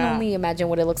know. I can only imagine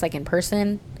what it looks like in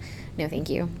person. No, thank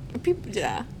you.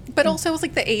 But also, it was,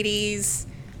 like, the 80s.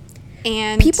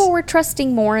 And people were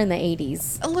trusting more in the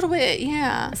 80s. A little bit,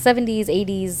 yeah. 70s,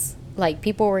 80s. Like,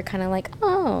 people were kind of like,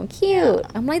 oh, cute. Yeah.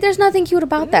 I'm like, there's nothing cute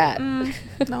about that.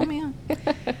 No, man.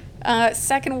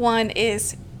 Second one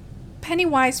is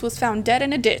Pennywise was found dead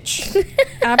in a ditch.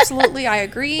 Absolutely, I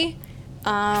agree.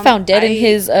 Found dead in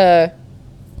his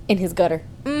gutter.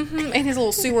 Mm-hmm, in his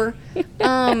little sewer.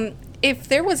 If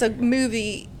there was a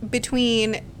movie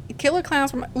between Killer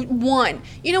Klowns from one,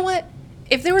 you know what?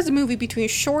 If there was a movie between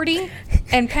Shorty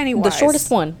and Pennywise, the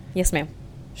shortest one, yes, ma'am.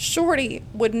 Shorty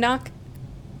would knock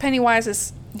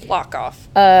Pennywise's block off.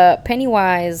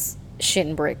 Pennywise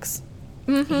shitting bricks.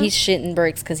 Mm-hmm. He's shitting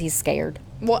bricks because he's scared.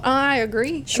 Well, I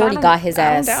agree. Shorty got his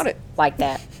ass I don't doubt it. Like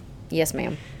that. Yes,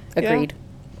 ma'am. Agreed.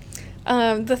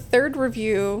 Yeah. The third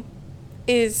review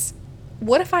is,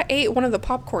 what if I ate one of the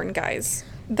popcorn guys?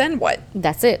 Then what?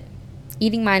 That's it.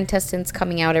 Eating my intestines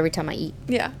coming out every time I eat.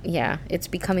 Yeah. Yeah, it's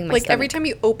becoming my like stomach. Every time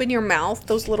you open your mouth,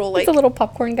 those little like... It's a little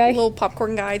popcorn guy. Little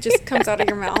popcorn guy just comes out of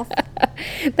your mouth.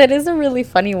 That is a really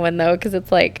funny one, though, because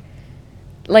it's like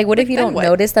what if you don't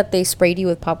notice that they sprayed you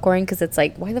with popcorn? Because it's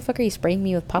like, why the fuck are you spraying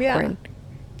me with popcorn? Yeah.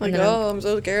 Like, I'm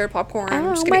so scared, popcorn. Oh,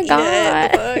 I'm just gonna eat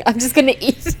it. I'm just gonna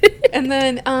eat it. And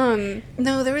then,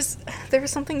 no, there was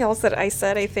something else that I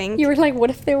said, I think. You were like,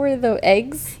 what if there were the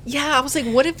eggs? Yeah, I was like,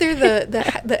 what if they're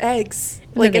the eggs?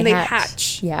 Like, and they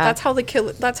hatch. Yeah.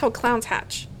 That's how clowns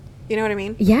hatch. You know what I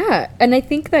mean? Yeah. And I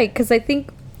think because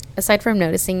aside from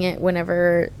noticing it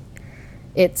whenever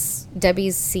it's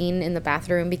Debbie's scene in the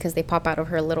bathroom because they pop out of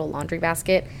her little laundry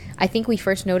basket, I think we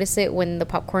first notice it when the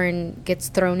popcorn gets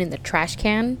thrown in the trash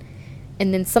can,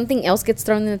 and then something else gets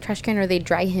thrown in the trash can, or they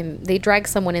drag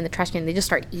someone in the trash can and they just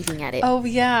start eating at it. Oh,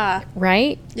 yeah.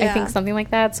 Right? Yeah. I think something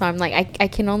like that. So I'm like, I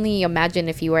can only imagine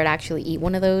if you were to actually eat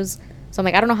one of those. So I'm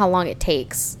like, I don't know how long it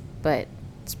takes, but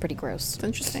it's pretty gross. It's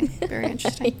interesting. Very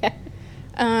interesting.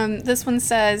 Yeah. This one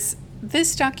says,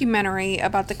 this documentary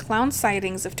about the clown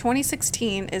sightings of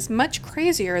 2016 is much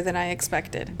crazier than I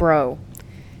expected. Bro.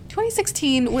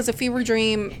 2016 was a fever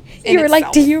dream. You were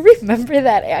like, "Do you remember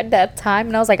that at that time?"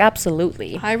 And I was like,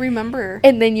 "Absolutely." I remember.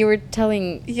 And then you were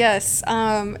telling, yes,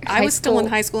 I was still in school.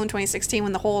 high school in 2016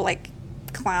 when the whole like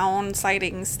clown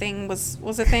sightings thing was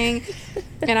a thing.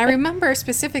 And I remember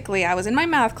specifically, I was in my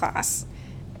math class,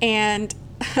 and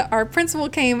our principal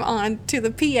came on to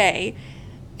the PA,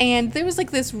 and there was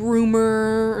like this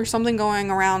rumor or something going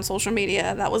around social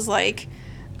media that was like,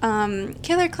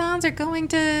 killer clowns are going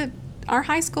to our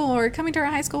high school or coming to our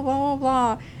high school, blah,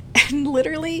 blah, blah. And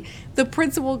literally the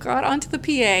principal got onto the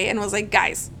PA and was like,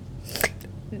 guys,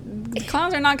 the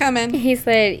clowns are not coming. he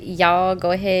said, "Y'all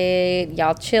go ahead,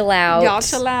 y'all chill out. Y'all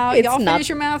chill out. It's Y'all not- finish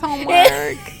your math homework.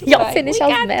 Y'all Like, finish we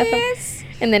y'all's got math. this."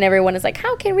 And then everyone is like,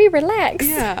 "How can we relax?"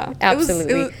 Yeah.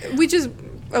 Absolutely. We just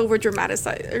over dramatized,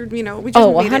 or, you know, we just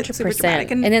made it super 100%.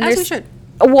 dramatic. And then as we there's should.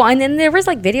 Well, and then there was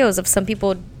like videos of some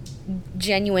people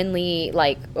genuinely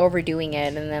like overdoing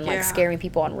it and then like Yeah. scaring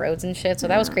people on roads and shit. So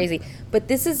that was crazy. But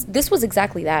this was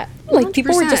exactly that. Like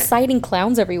people were 100%. just sighting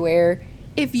clowns everywhere.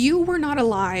 If you were not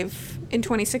alive in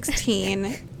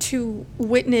 2016 to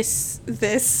witness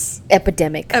this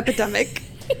Epidemic.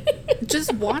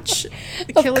 just watch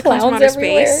Of Killer Clowns from clowns Outer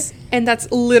everywhere. Space, and that's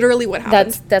literally what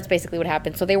happened. That's basically what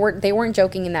happened. So they weren't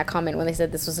joking in that comment when they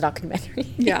said this was a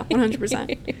documentary. Yeah,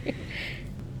 100%.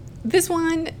 This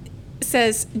one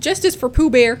says justice for Pooh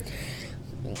Bear,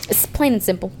 It's plain and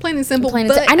simple. plain and simple. Plain and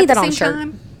but sim- I need at the that on a same shirt.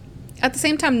 time- at the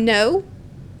same time, no,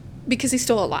 because he's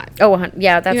still alive. Oh,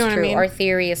 yeah, that's You know what I true. mean? Our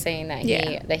theory is saying that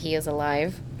Yeah. he is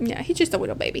alive. Yeah, he's just a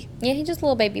little baby. Yeah, he's just a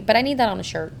little baby, but I need that on a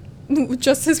shirt.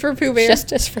 Justice for Pooh Bear.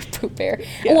 Justice for Pooh Bear.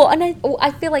 Yeah. Well, and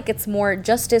I feel like it's more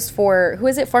justice for, who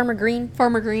is it, Farmer Green?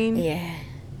 Farmer Green. Yeah.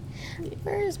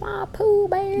 Where's my Pooh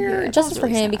Bear? Yeah, that Justice was for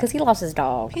really him sad. because he lost his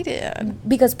dog. He did.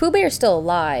 Because Pooh Bear's still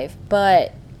alive,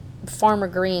 but Farmer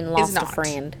Green lost a not.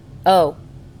 friend. Oh.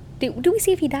 Do we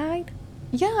see if he died?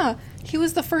 Yeah, he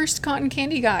was the first cotton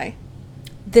candy guy.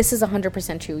 This is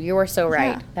 100% true. You are so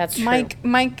right. Yeah. That's true.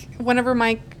 Mike, whenever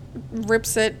Mike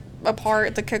rips it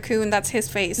apart, the cocoon, that's his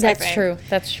face. I That's think. true.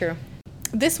 That's true.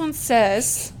 This one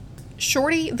says,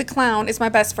 Shorty the clown is my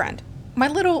best friend. My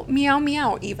little meow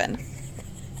meow even.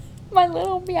 My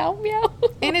little meow meow.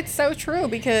 And it's so true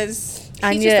because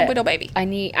I he's need just a it. widow baby.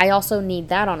 I also need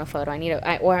that on a photo. I need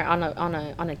or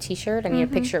on a t-shirt. I need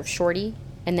Mm-hmm. a picture of Shorty,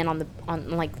 and then on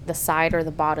like the side or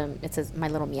the bottom it says my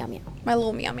little meow meow. My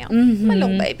little meow meow. Mm-hmm. My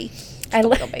little baby. Just I a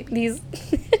love little baby. these.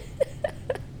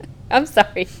 I'm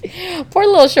sorry. Poor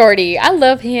little Shorty. I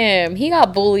love him. He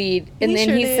got bullied, and He then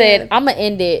sure he did. said, "I'm gonna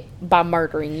end it by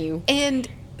murdering you." And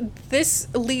this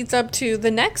leads up to the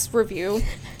next review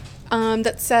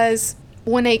that says,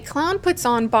 when a clown puts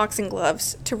on boxing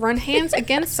gloves to run hands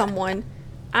against someone,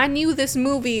 I knew this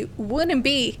movie wouldn't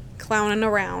be clowning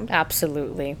around.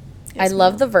 Absolutely. Yes, I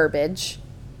love ma'am. the verbiage.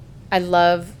 I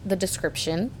love the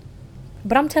description.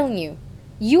 But I'm telling you,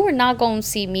 you are not going to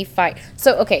see me fight.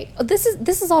 So, okay, this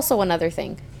is also another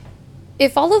thing.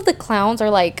 If all of the clowns are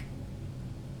like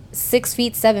 6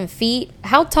 feet, 7 feet,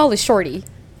 how tall is Shorty?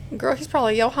 Girl, he's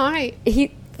probably your height.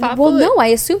 He 5 well, foot. no, I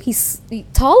assume he's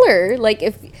taller. Like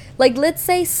if let's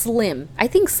say Slim. I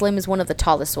think Slim is one of the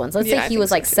tallest ones. Let's Yeah, I say he think was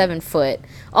so, like too. 7 foot.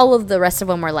 All of the rest of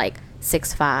them are like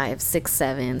 6'5",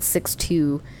 6'7",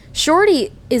 6'2".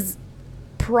 Shorty is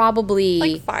probably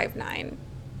Like 5'9".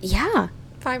 yeah,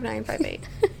 5'9",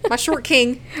 5'8". My short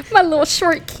king. my little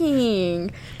short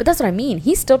king. But that's what I mean.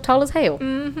 He's still tall as hell.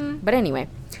 Mm-hmm. But anyway,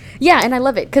 yeah, and I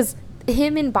love it because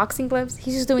him in boxing gloves,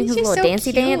 he's just doing He's his just little so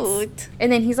dancey dance, cute.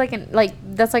 and then he's like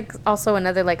that's like also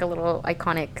another like a little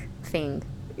iconic thing.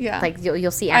 Yeah. Like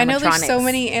you'll see animatronics. I know there's so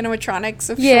many animatronics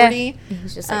of Yeah. Shorty, And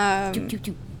he's just like do do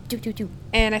do do do do.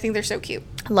 and I think they're so cute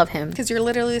I love him. because you're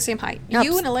literally the same height. Yep.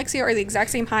 You and Alexia are the exact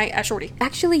same height as Shorty.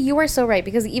 Actually, you are so right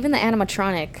because even the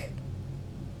animatronic,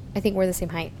 I think we're the same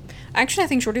height. Actually, I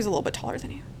think Shorty's a little bit taller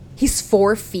than you. He's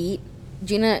 4 feet.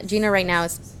 Gina right now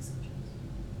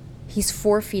he's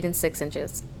 4 feet and 6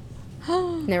 inches.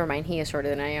 Never mind, he is shorter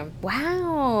than I am.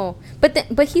 Wow,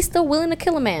 but he's still willing to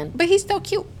kill a man. But he's still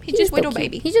cute. He's just still widow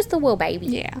cute. baby. He's just a little baby.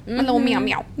 Yeah. My little meow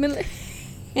meow. Have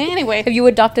Anyway. you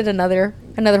adopted another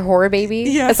horror baby?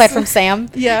 Yes. Aside from Sam.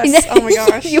 Yes. Oh my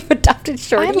gosh. You adopted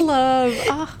Shorty. I love.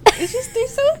 It's just they're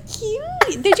so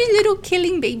cute. They're just little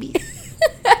killing babies.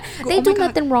 They Oh do my God,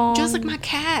 nothing wrong. Just like my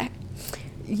cat.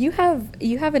 You have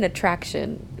an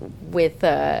attraction with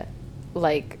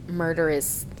like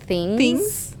murderous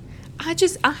things. I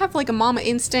have like a mama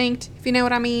instinct, if you know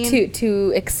what I mean.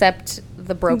 To accept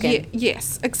the broken.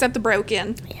 Yes, except the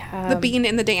broken. Yeah. The beaten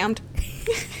and the damned.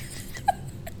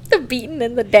 The beaten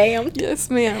and the damned. Yes,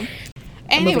 ma'am.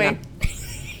 Anyway,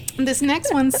 this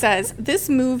next one says, this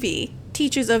movie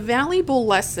teaches a valuable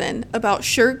lesson about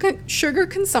sugar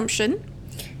consumption,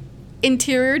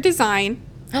 interior design,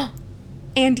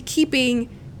 and keeping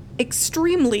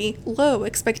extremely low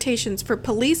expectations for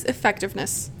police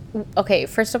effectiveness. Okay,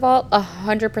 first of all,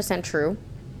 100% true.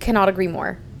 Cannot agree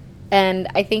more. And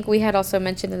I think we had also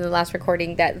mentioned in the last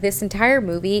recording that this entire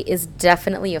movie is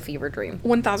definitely a fever dream.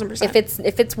 1000%.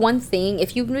 If it's one thing,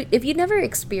 if you never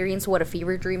experienced what a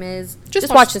fever dream is,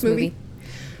 just watch this movie.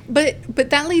 But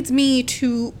that leads me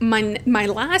to my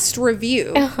last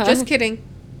review. Just kidding.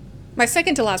 My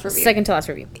second to last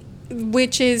review.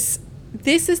 Which is,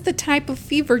 this is the type of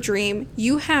fever dream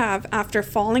you have after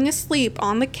falling asleep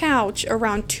on the couch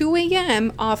around 2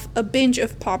 a.m. off a binge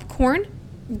of popcorn,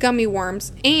 gummy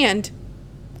worms, and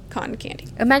cotton candy.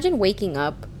 Imagine waking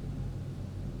up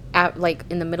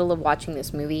in the middle of watching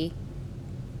this movie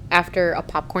after a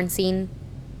popcorn scene,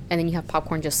 and then you have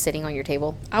popcorn just sitting on your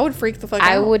table. I would freak the fuck out.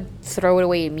 I would throw it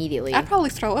away immediately. I'd probably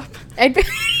throw up. I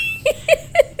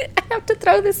have to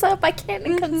throw this up. I can't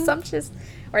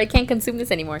I can't consume this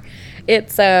anymore.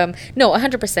 It's no,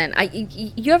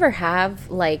 100%. You ever have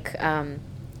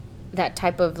that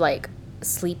type of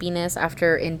sleepiness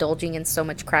after indulging in so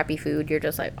much crappy food? You're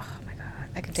just like, oh my god,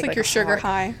 I can take your sugar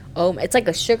high. Oh, it's like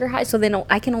a sugar high. So then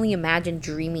I can only imagine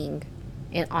dreaming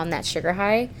on that sugar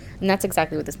high, and that's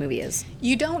exactly what this movie is.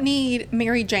 You don't need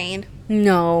Mary Jane.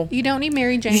 No, you don't need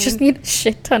Mary Jane. You just need a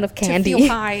shit ton of candy to feel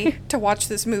high to watch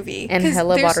this movie. And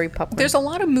hella buttery popcorn. There's a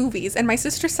lot of movies, and my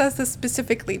sister says this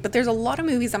specifically, but there's a lot of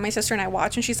movies that my sister and I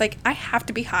watch, and she's like, I have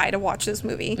to be high to watch this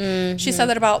movie. Mm-hmm. She said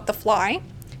that about The Fly.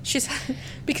 She said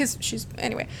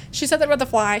that about The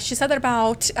Fly. She said that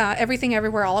about Everything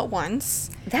Everywhere All at Once.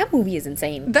 That movie is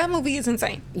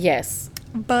insane. Yes.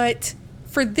 But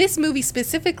for this movie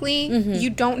specifically, you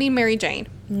don't need Mary Jane.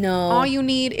 No. All you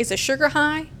need is a sugar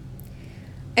high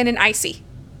and an icy.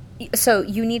 So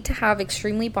you need to have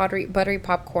extremely buttery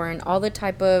popcorn, all the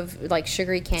type of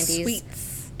sugary candies.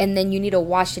 Sweets. And then you need to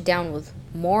wash it down with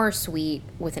more sweet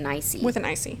with an icy.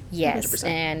 Yes. 100%.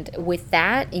 And with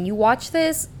that, and you watch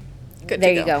this,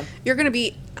 there you go. You're going to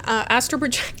be astral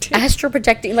projecting.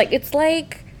 It's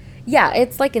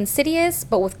like Insidious,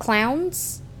 but with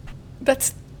clowns.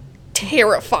 That's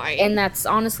terrifying. And that's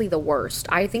honestly the worst.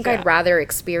 I think I'd rather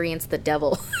experience the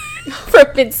devil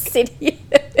from Insidious.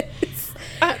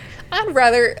 I'd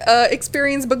rather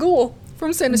experience Bagul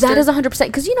from Sinister. That is 100%.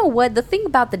 Because you know what? The thing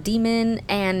about the demon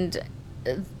and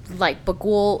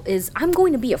Bagul is I'm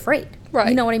going to be afraid. Right.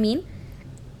 You know what I mean?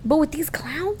 But with these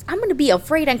clowns, I'm going to be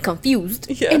afraid and confused.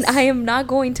 Yes. And I am not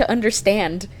going to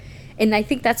understand. And I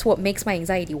think that's what makes my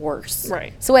anxiety worse.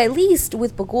 Right. So at least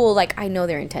with Bagul, I know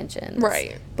their intentions.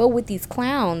 Right. But with these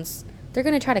clowns, they're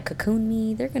going to try to cocoon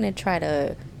me. They're going to try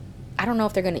to... I don't know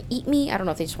if they're going to eat me. I don't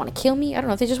know if they just want to kill me. I don't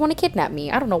know if they just want to kidnap me.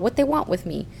 I don't know what they want with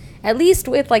me. At least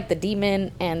with, the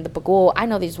demon and the Bagul, I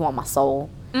know they just want my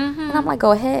soul. Mm-hmm. And I'm like,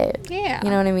 go ahead. Yeah.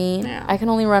 You know what I mean? Yeah. I can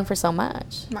only run for so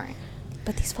much. Right.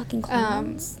 But these fucking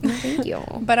clowns. No, thank you.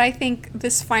 But I think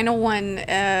this final one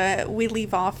we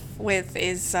leave off with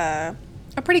is a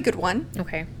pretty good one.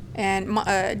 Okay. And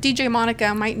DJ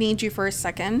Monica might need you for a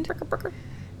second.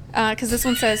 Because this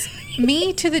one says,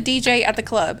 me to the DJ at the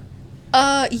club.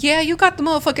 Yeah, you got the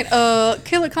motherfucking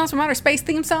Killer Clowns from Outer Space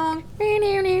theme song.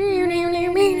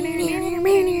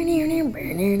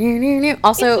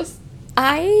 Also,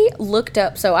 I looked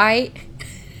up, so I...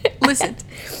 Listen,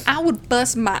 I would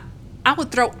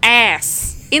throw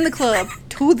ass in the club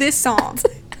to this song.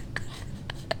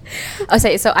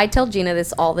 Okay, so I tell Gina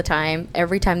this all the time,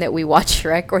 every time that we watch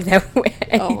Shrek or that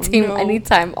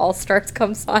anytime All Stars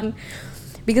comes on.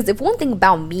 Because if one thing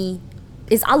about me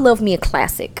is I love me a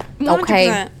classic.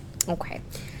 100%. Okay.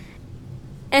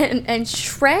 And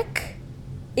Shrek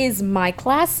is my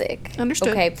classic. Understood.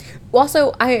 Okay.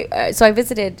 Also, I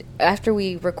visited after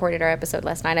we recorded our episode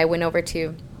last night. I went over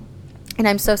to, and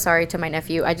I'm so sorry to my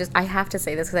nephew. I have to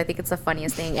say this because I think it's the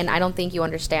funniest thing, and I don't think you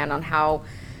understand on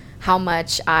how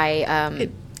much I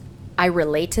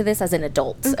relate to this as an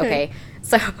adult. Okay.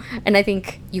 So, and I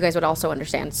think you guys would also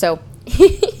understand. So,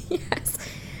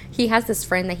 he has this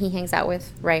friend that he hangs out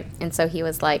with, right? And so he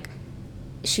was like,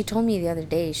 she told me the other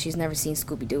day she's never seen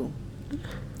Scooby-Doo,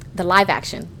 the live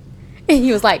action. And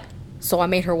he was like, so I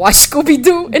made her watch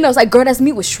Scooby-Doo. And I was like, girl, that's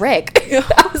me with Shrek.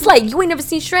 I was like, you ain't never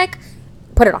seen Shrek?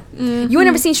 Put it on. Mm-hmm. You ain't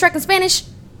never seen Shrek in Spanish?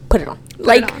 Put it on.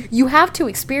 You have to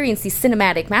experience these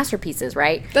cinematic masterpieces,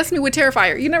 right? That's me with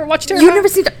Terrifier. You never watched Terrifier? You never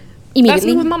seen immediately. That's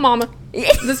me with my mama.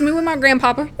 That's me with my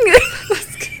grandpapa.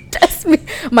 That's me.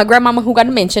 My grandmama who got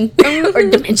dementia. Or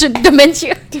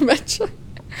dementia.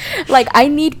 Like, I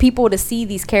need people to see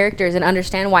these characters and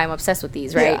understand why I'm obsessed with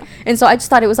these, right? Yeah. And so I just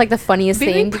thought it was like the funniest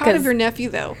Very thing. proud of your nephew,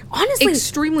 though. Honestly,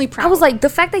 extremely proud. I was like, the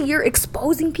fact that you're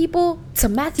exposing people to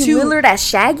Matthew Lillard as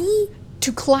Shaggy,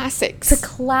 to classics, to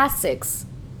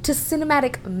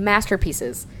cinematic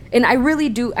masterpieces. And I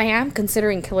am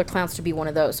considering Killer Klowns to be one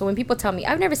of those. So when people tell me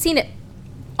I've never seen it,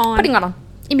 putting on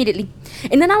immediately.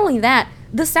 And then not only that,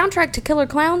 the soundtrack to Killer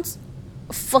Klowns,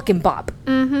 fucking bop.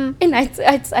 Mm-hmm. And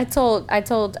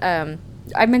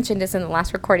I mentioned this in the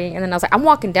last recording, and then I was like, I'm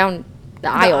walking down the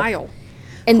aisle.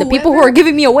 And the people who are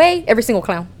giving me away, every single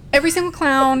clown.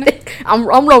 I'm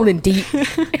rolling deep.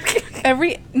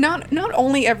 Not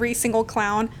only every single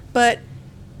clown, but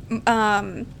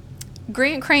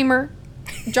Grant Kramer,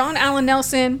 John Allen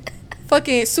Nelson,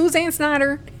 fucking Suzanne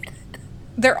Snyder.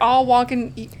 They're all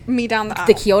walking me down the aisle.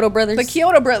 The Kyoto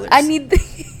Brothers. I need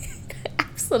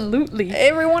absolutely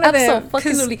every one of them.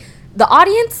 Absolutely. The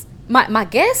audience, my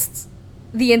guests,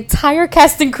 the entire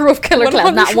cast and crew of Killer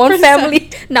Klowns.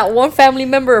 Not one family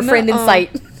member or friend in sight.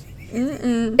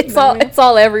 It's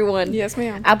all everyone. Yes,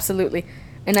 ma'am. Absolutely.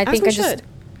 And I think I just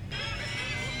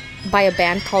by a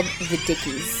band called The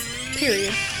Dickies.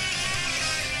 Period.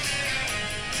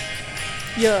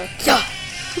 Yeah.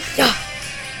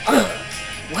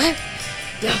 What?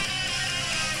 Yeah.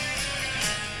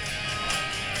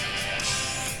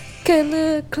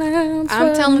 Killer Klowns.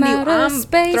 I'm telling you, I'm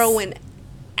space. throwing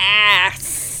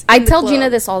ass. I tell Gina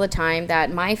this all the time,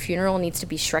 that my funeral needs to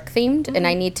be Shrek themed, and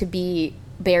I need to be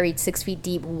buried 6 feet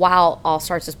deep while All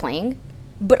Stars is playing.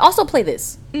 But also play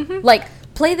this. Mm-hmm. Like,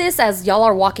 play this as y'all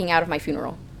are walking out of my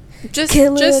funeral. Just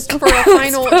for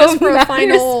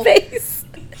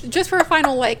a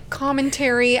final like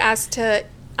commentary as to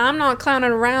I'm not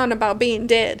clowning around about being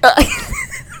dead.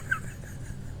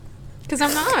 Because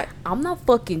I'm not. I'm not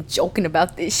fucking joking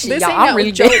about this shit. This y'all. ain't I'm no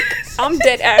really joke. dead. I'm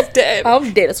dead as dead.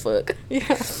 I'm dead as fuck.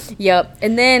 Yeah. Yep.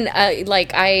 And then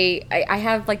like I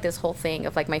have like this whole thing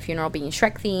of like my funeral being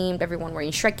Shrek themed, everyone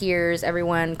wearing Shrek ears,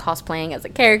 everyone cosplaying as a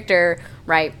character,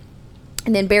 right?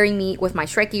 And then burying me with my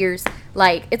Shrek ears.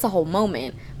 Like, it's a whole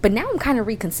moment. But now I'm kind of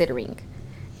reconsidering.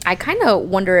 I kind of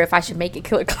wonder if I should make it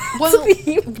Killer Klowns. Well,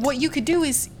 what you could do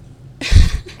is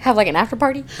have like an after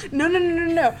party.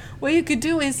 No. What you could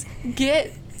do is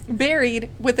get buried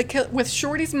with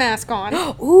Shorty's mask on.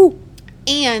 Ooh.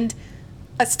 And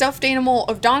a stuffed animal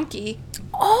of Donkey.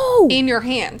 Oh. In your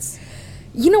hands.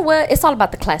 You know what? It's all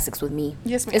about the classics with me.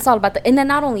 Yes, ma'am. It's all about and then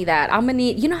not only that, I'm gonna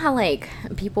need. You know how like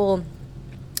people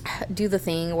do the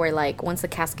thing where like once the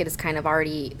casket is kind of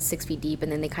already 6 feet deep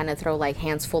and then they kind of throw like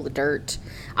hands full of dirt.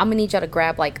 I'm gonna need y'all to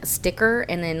grab like a sticker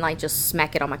and then like just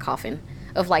smack it on my coffin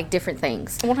of like different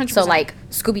things. 100%. So like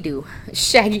Scooby-Doo,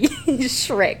 Shaggy,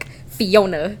 Shrek,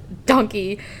 Fiona,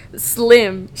 Donkey,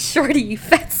 Slim, Shorty,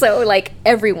 Fatso, like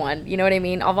everyone, you know what I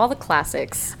mean? Of all the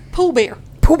classics. Pooh Bear.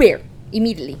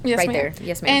 Immediately. Yes, right ma'am. There.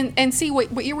 Yes, ma'am. And see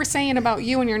what you were saying about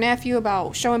you and your nephew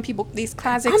about showing people these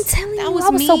classics. I'm telling you, I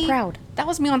was so proud. That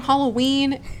was me on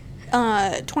Halloween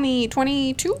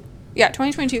 2022. Yeah,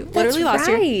 2022. Literally last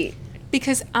year.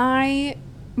 Because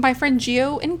my friend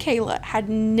Gio and Kayla had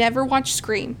never watched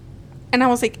Scream. And I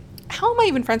was like, how am I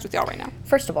even friends with y'all right now?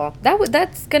 First of all,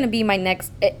 that's going to be my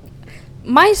next...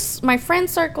 My friend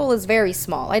circle is very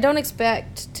small. I don't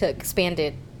expect to expand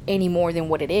it any more than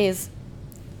what it is.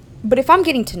 But if I'm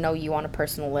getting to know you on a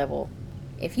personal level,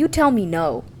 if you tell me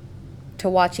no to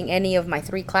watching any of my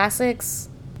 3 classics,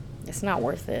 it's not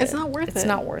worth it. It's not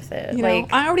worth it. You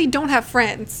like, know, I already don't have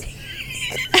friends.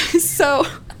 So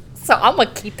I'm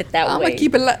gonna keep it that way. I'm gonna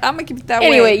keep it that way.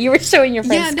 Anyway, you were showing your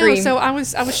friends Scream. So I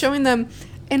was showing them,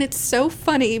 and it's so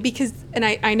funny because, and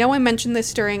I know I mentioned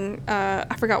this during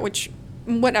I forgot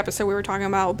what episode we were talking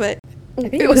about, but I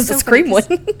think it was the Scream one.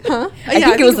 Huh? I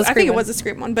think it was the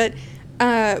Scream one, but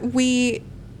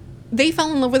they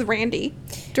fell in love with Randy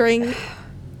during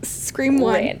Scream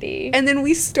 1. Randy. And then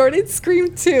we started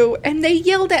Scream 2, and they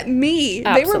yelled at me.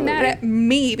 Absolutely. They were mad at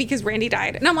me because Randy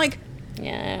died. And I'm like,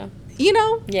 yeah. You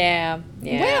know? Yeah.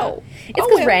 Well. It's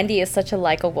because Randy is such a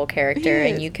likable character,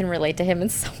 and you can relate to him in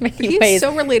so many ways. He's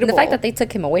so relatable. And the fact that they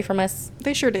took him away from us.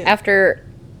 They sure did. After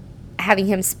having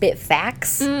him spit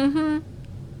facts. Mm-hmm.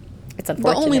 It's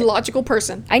unfortunate. The only logical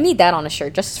person. I need that on a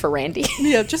shirt just for Randy.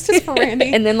 Yeah, just as for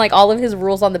Randy. And then like all of his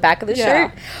rules on the back of the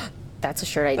shirt. That's a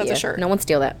shirt idea. That's a shirt. No one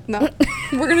steal that. No.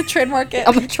 We're going to trademark it.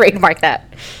 I'm going to trademark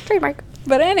that. Trademark.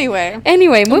 But anyway,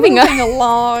 moving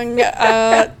along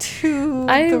to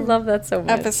I love that so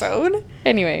much. Episode.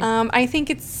 Anyway, I think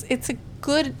it's a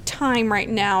good time right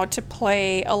now to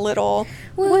play a little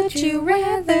Would You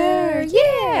Rather?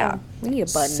 Yeah. We need a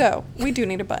button. So, we do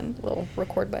need a button. A little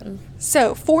record button.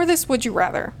 So, for this would you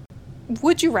rather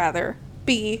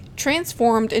be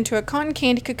transformed into a cotton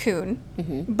candy cocoon,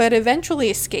 but eventually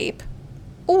escape,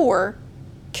 or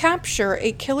capture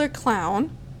a killer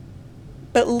clown,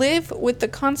 but live with the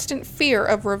constant fear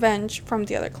of revenge from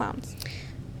the other clowns.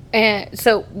 And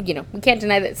so, we can't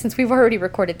deny that since we've already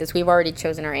recorded this, we've already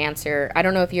chosen our answer. I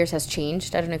don't know if yours has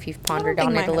changed. I don't know if you've pondered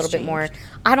on it a little bit more.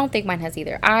 I don't think mine has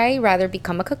either. I rather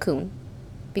become a cocoon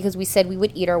because we said we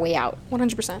would eat our way out.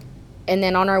 100%. And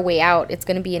then on our way out, it's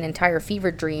going to be an entire fever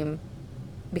dream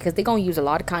because they're going to use a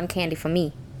lot of cotton candy for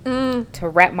me to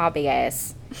wrap my big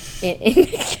ass in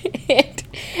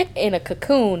a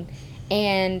cocoon.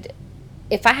 And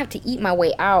if I have to eat my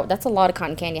way out, that's a lot of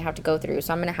cotton candy I have to go through.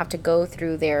 So I'm going to have to go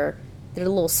through their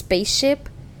little spaceship.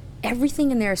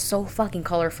 Everything in there is so fucking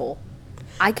colorful.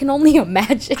 I can only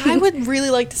imagine. I would really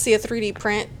like to see a 3D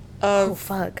print of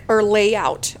or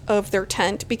layout of their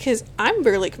tent because I'm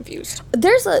really confused.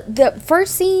 There's the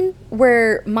first scene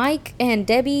where Mike and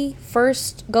Debbie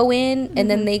first go in and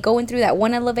then they go in through that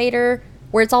one elevator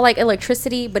where it's all like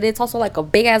electricity, but it's also like a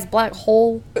big ass black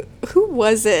hole. Who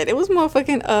was it? It was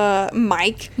motherfucking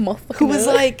Mike, who was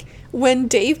like, when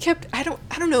Dave kept, I don't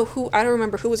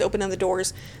remember who was opening the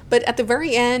doors, but at the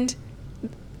very end,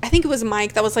 I think it was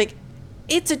Mike that was like,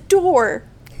 it's a door,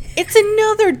 it's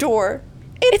another door,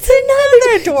 it's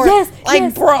another door. Yes, like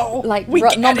yes. Bro, like we bro,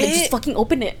 get no, but it. just fucking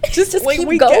open it. Just like, keep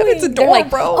we going. Get it's a door, They're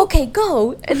like, bro. Okay,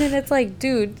 go. And then it's like,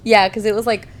 dude, yeah, because it was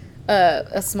like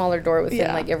a smaller door within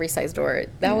like every size door.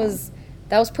 That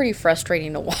was pretty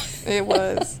frustrating to watch. It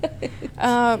was.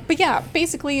 But yeah,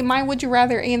 basically my would you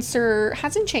rather answer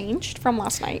hasn't changed from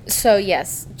last night. So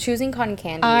yes, choosing cotton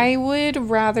candy. I would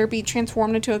rather be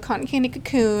transformed into a cotton candy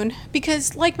cocoon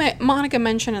because like Monica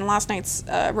mentioned in last night's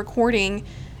recording,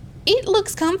 it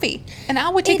looks comfy. And I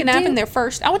would take a nap in there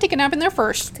first.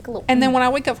 And then when I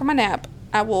wake up from my nap,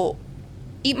 I will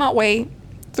eat my way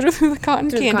through the cotton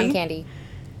candy.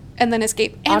 And then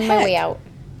escape. And on my way out.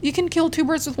 You can kill two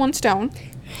birds with one stone.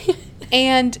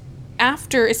 And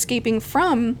after escaping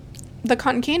from the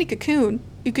cotton candy cocoon,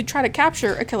 you could try to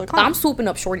capture a killer clown. I'm swooping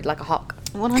up Shorty like a hawk.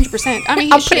 100%. I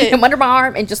mean, I'm putting him under my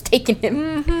arm and just taking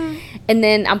him. And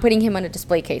then I'm putting him on a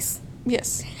display case.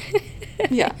 Yes.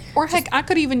 Yeah. Or heck, I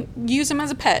could even use him as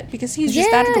a pet because he's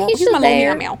just that adorable. He's my little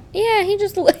meow meow. Yeah, he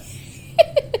just... My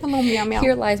little meow meow.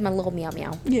 Here lies my little meow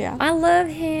meow. Yeah. I love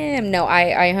him. No,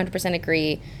 I 100%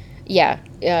 agree. Yeah,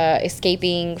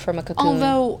 escaping from a cocoon.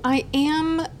 Although I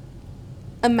am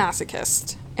a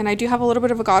masochist, and I do have a little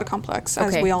bit of a god complex,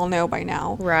 as we all know by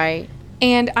now. Right.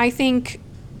 And I think,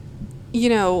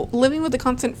 living with the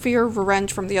constant fear of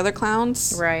revenge from the other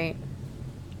clowns. Right.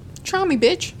 Try me,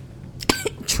 bitch.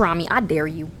 Try me. I dare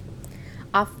you.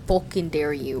 I fucking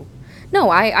dare you. No,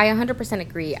 I 100%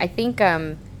 agree. I think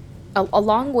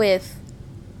along with,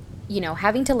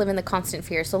 having to live in the constant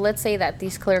fear. So let's say that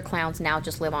these killer clowns now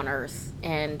just live on Earth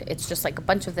and it's just like a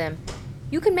bunch of them.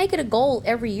 You can make it a goal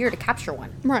every year to capture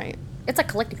one. Right. It's like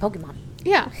collecting Pokemon.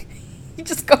 Yeah. You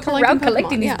just go around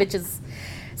collecting these yeah. bitches.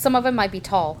 Some of them might be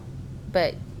tall,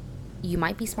 but you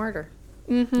might be smarter.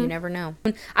 Mm-hmm. You never know.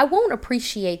 I won't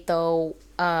appreciate, though,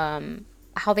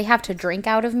 how they have to drink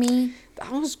out of me.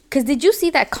 Because did you see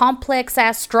that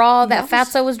complex-ass straw that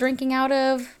Fatso was drinking out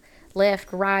of?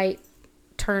 Left, right,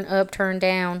 turn up, turn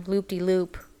down,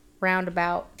 loop-de-loop,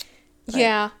 roundabout.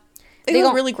 Yeah. It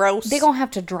was really gross. They're going to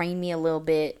have to drain me a little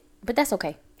bit, but that's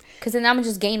okay. Because then I'm going to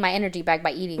just gain my energy back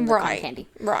by eating the cotton candy.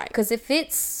 Right. Because if it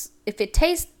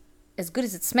tastes as good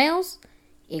as it smells,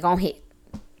 it going to hit.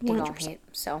 It going to hit.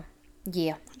 So,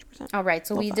 yeah. 100%. All right.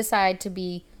 So we decide to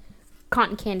be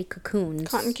cotton candy cocoons.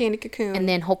 Cotton candy cocoon. And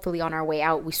then hopefully on our way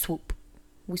out, we swoop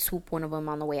one of them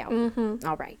on the way out. Mm-hmm.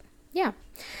 All right. Yeah.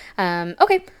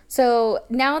 Okay. So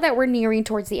now that we're nearing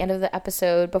towards the end of the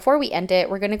episode, before we end it,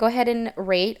 we're going to go ahead and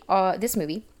rate this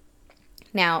movie.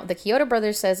 Now, the Kyoto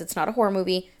Brothers says it's not a horror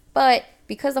movie, but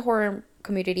because the horror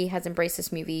community has embraced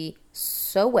this movie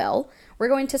so well, we're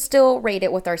going to still rate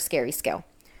it with our scary scale.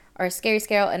 Our scary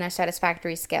scale and our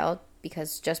satisfactory scale,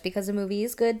 because just because a movie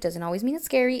is good doesn't always mean it's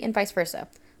scary, and vice versa.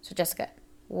 So, Jessica,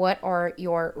 what are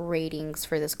your ratings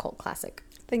for this cult classic?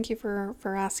 Thank you for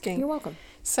asking. You're welcome.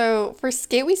 So, for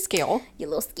scary scale... Your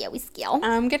little scary scale.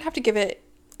 I'm going to have to give it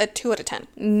a 2 out of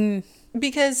 10.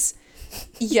 Because,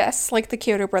 yes, like the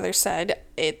Kyoto Brothers said,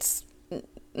 it's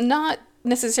not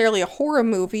necessarily a horror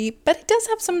movie, but it does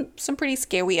have some pretty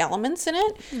scary elements in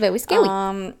it. Very scary.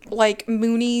 Like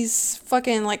Mooney's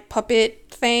fucking like puppet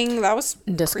thing, that was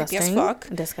disgusting. Creepy as fuck.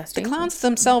 Disgusting. The clowns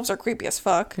themselves are creepy as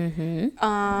fuck.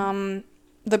 Mm-hmm.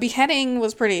 The beheading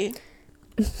was pretty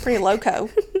loco.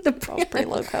 That was pretty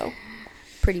loco.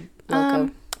 Pretty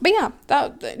loco. But yeah,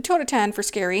 that 2 out of 10 for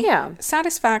scary. Yeah.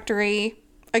 Satisfactory.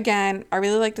 again, I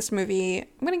really like this movie.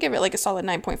 I'm going to give it like a solid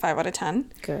 9.5 out of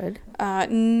 10. Good.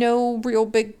 No real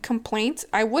big complaints.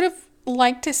 I would have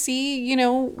liked to see, you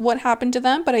know, what happened to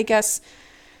them, but I guess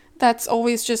that's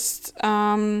always just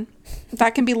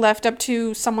that can be left up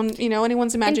to someone, you know,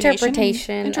 anyone's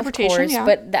imagination. Interpretation, of course. Yeah.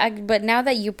 But now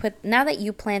that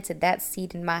you planted that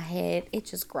seed in my head,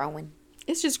 it's just growing.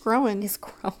 It's just growing. It's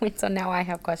growing. So now I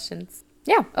have questions.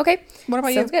 Yeah. Okay. What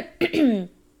about Sounds you? Good.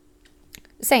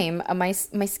 Same. My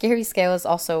scary scale is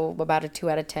also about a 2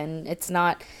 out of 10.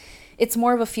 It's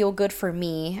more of a feel good for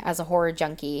me as a horror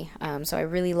junkie. So I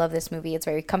really love this movie. It's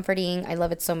very comforting. I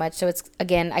love it so much. So it's,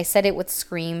 again, I said it with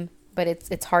Scream, but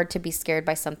it's hard to be scared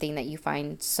by something that you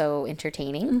find so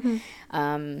entertaining.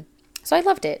 So I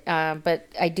loved it. But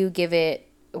I do give it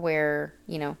where,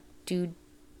 you know, due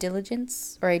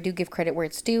diligence, or I do give credit where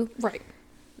it's due. Right.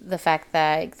 The fact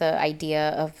that the idea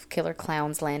of killer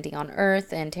clowns landing on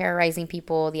Earth and terrorizing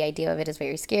people, the idea of it is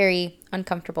very scary,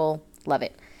 uncomfortable. Love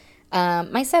it.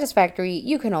 My satisfactory,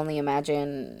 you can only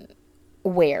imagine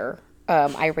where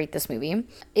I rate this movie.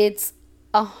 It's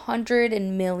 100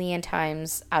 million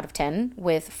times out of 10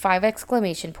 with 5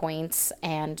 exclamation points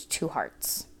and 2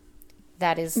 hearts.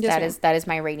 That is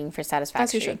my rating for satisfactory.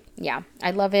 As you should. Yeah,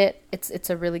 I love it. It's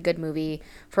a really good movie.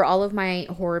 For all of my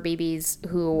horror babies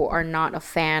who are not a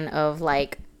fan of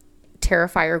like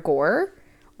Terrifier gore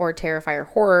or Terrifier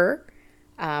horror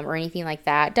or anything like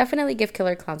that, definitely give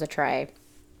Killer Clowns a try.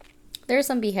 There's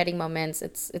some beheading moments.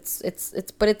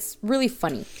 But it's really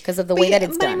funny because of the way that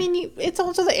it's done. But I mean, it's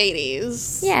also the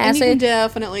 80s. Yeah, and so you can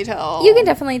definitely tell. You can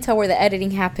definitely tell where the editing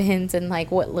happens and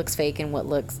like what looks fake and what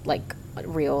looks like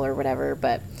real or whatever.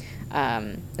 But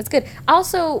it's good.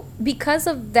 Also, because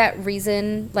of that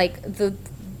reason, like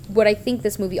what I think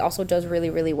this movie also does really,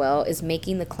 really well is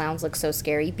making the clowns look so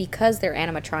scary because they're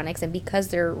animatronics and because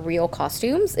they're real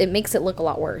costumes. It makes it look a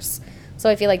lot worse. So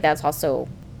I feel like that's also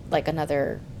like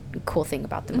another cool thing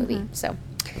about the movie. So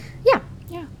yeah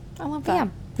I love that.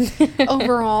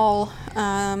 Overall,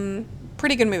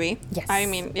 pretty good movie. Yes. I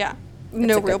mean, yeah,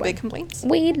 no real big complaints.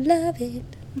 We love it.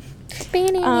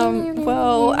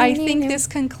 Well, I think this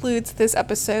concludes this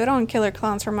episode on Killer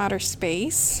Clowns from Outer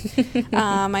Space.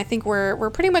 I think we're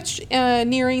pretty much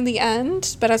nearing the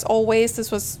end, but as always,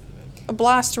 this was a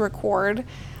blast to record.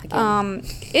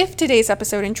 If today's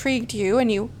episode intrigued you and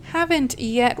you haven't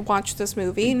yet watched this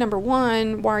movie, number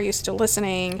one, why are you still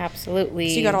listening? Absolutely.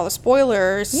 So you got all the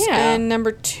spoilers. Yeah. And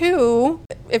number two,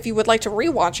 if you would like to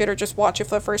rewatch it or just watch it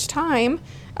for the first time,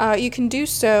 you can do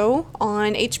so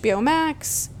on HBO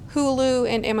Max, Hulu,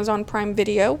 and Amazon Prime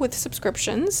Video with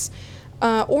subscriptions.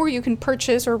 Or you can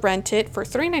purchase or rent it for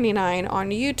 $3.99 on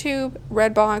YouTube,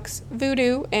 Redbox,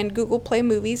 Vudu, and Google Play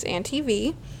Movies and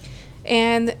TV.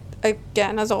 And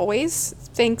again, as always,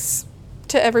 thanks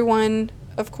to everyone,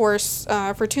 of course,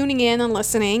 for tuning in and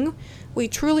listening. We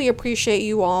truly appreciate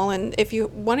you all, and if you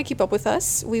want to keep up with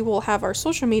us, we will have our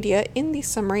social media in the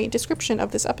summary description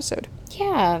of this episode.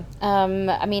 Yeah.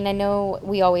 I mean, I know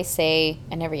we always say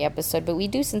in every episode, but we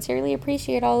do sincerely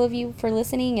appreciate all of you for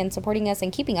listening and supporting us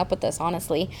and keeping up with us,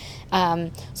 honestly.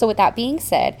 So with that being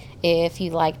said, if you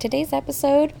like today's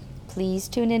episode, please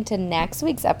tune into next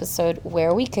week's episode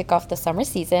where we kick off the summer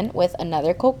season with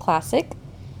another cult classic,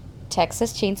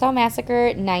 Texas Chainsaw Massacre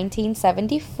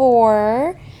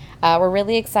 1974. We're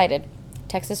really excited.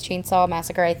 Texas Chainsaw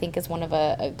Massacre, I think, is one of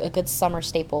a good summer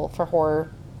staple for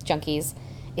horror junkies.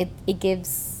 It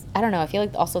gives, I don't know, I feel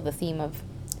like also the theme of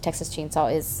Texas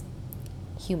Chainsaw is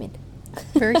humid.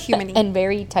 Very human-y. And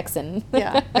very Texan.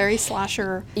 Yeah, very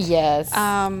slasher. Yes.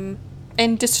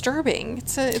 And disturbing.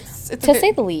 It's to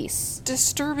say the least.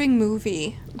 Disturbing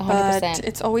movie. 100%. But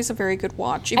it's always a very good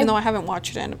watch, even though I haven't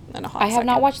watched it in a hot I have second.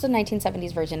 not watched the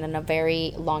 1970s version in a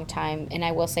very long time, and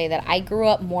I will say that I grew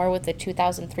up more with the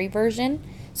 2003 version.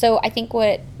 So I think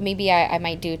what maybe I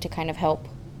might do to kind of help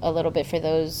a little bit for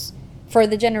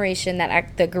the generation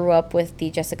that grew up with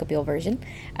the Jessica Biel version,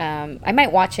 I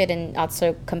might watch it and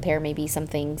also compare maybe some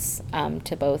things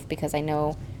to both, because I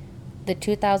know the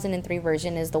 2003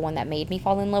 version is the one that made me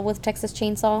fall in love with Texas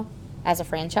Chainsaw as a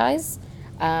franchise.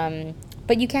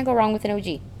 But you can't go wrong with an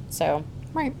OG. So,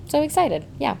 right. So excited.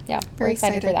 Yeah. We're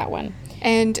excited for that one.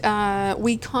 And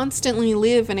we constantly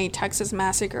live in a Texas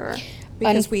massacre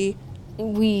because we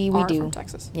are do. from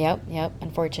Texas. Yep,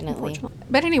 unfortunately.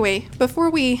 But anyway,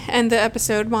 before we end the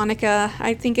episode, Monica,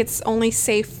 I think it's only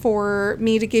safe for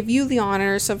me to give you the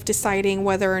honors of deciding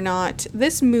whether or not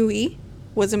this movie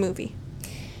was a movie.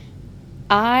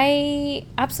 I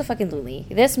absolutely.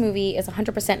 This movie is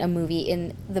 100% a movie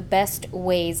in the best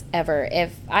ways ever.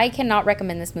 If I cannot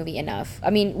recommend this movie enough. I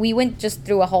mean, we went just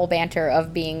through a whole banter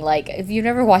of being like, if you've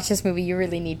never watched this movie, you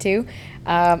really need to.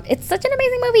 It's such an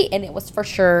amazing movie, and it was for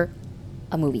sure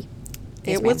a movie.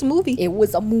 Yes, it was a movie. It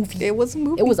was a movie. It was a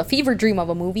movie. It was a fever dream of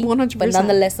a movie. 100%. But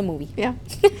nonetheless a movie. Yeah.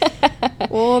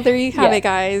 Well, there you have Yeah. it,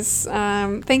 guys.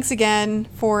 Thanks again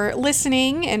for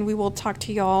listening, and we will talk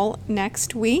to y'all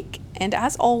next week. And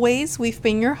as always, we've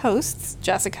been your hosts,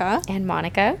 Jessica. And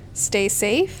Monica. Stay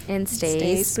safe. And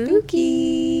stay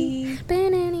spooky.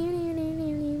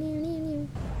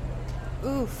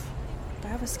 Oof,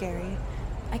 that was scary.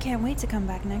 I can't wait to come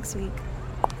back next week.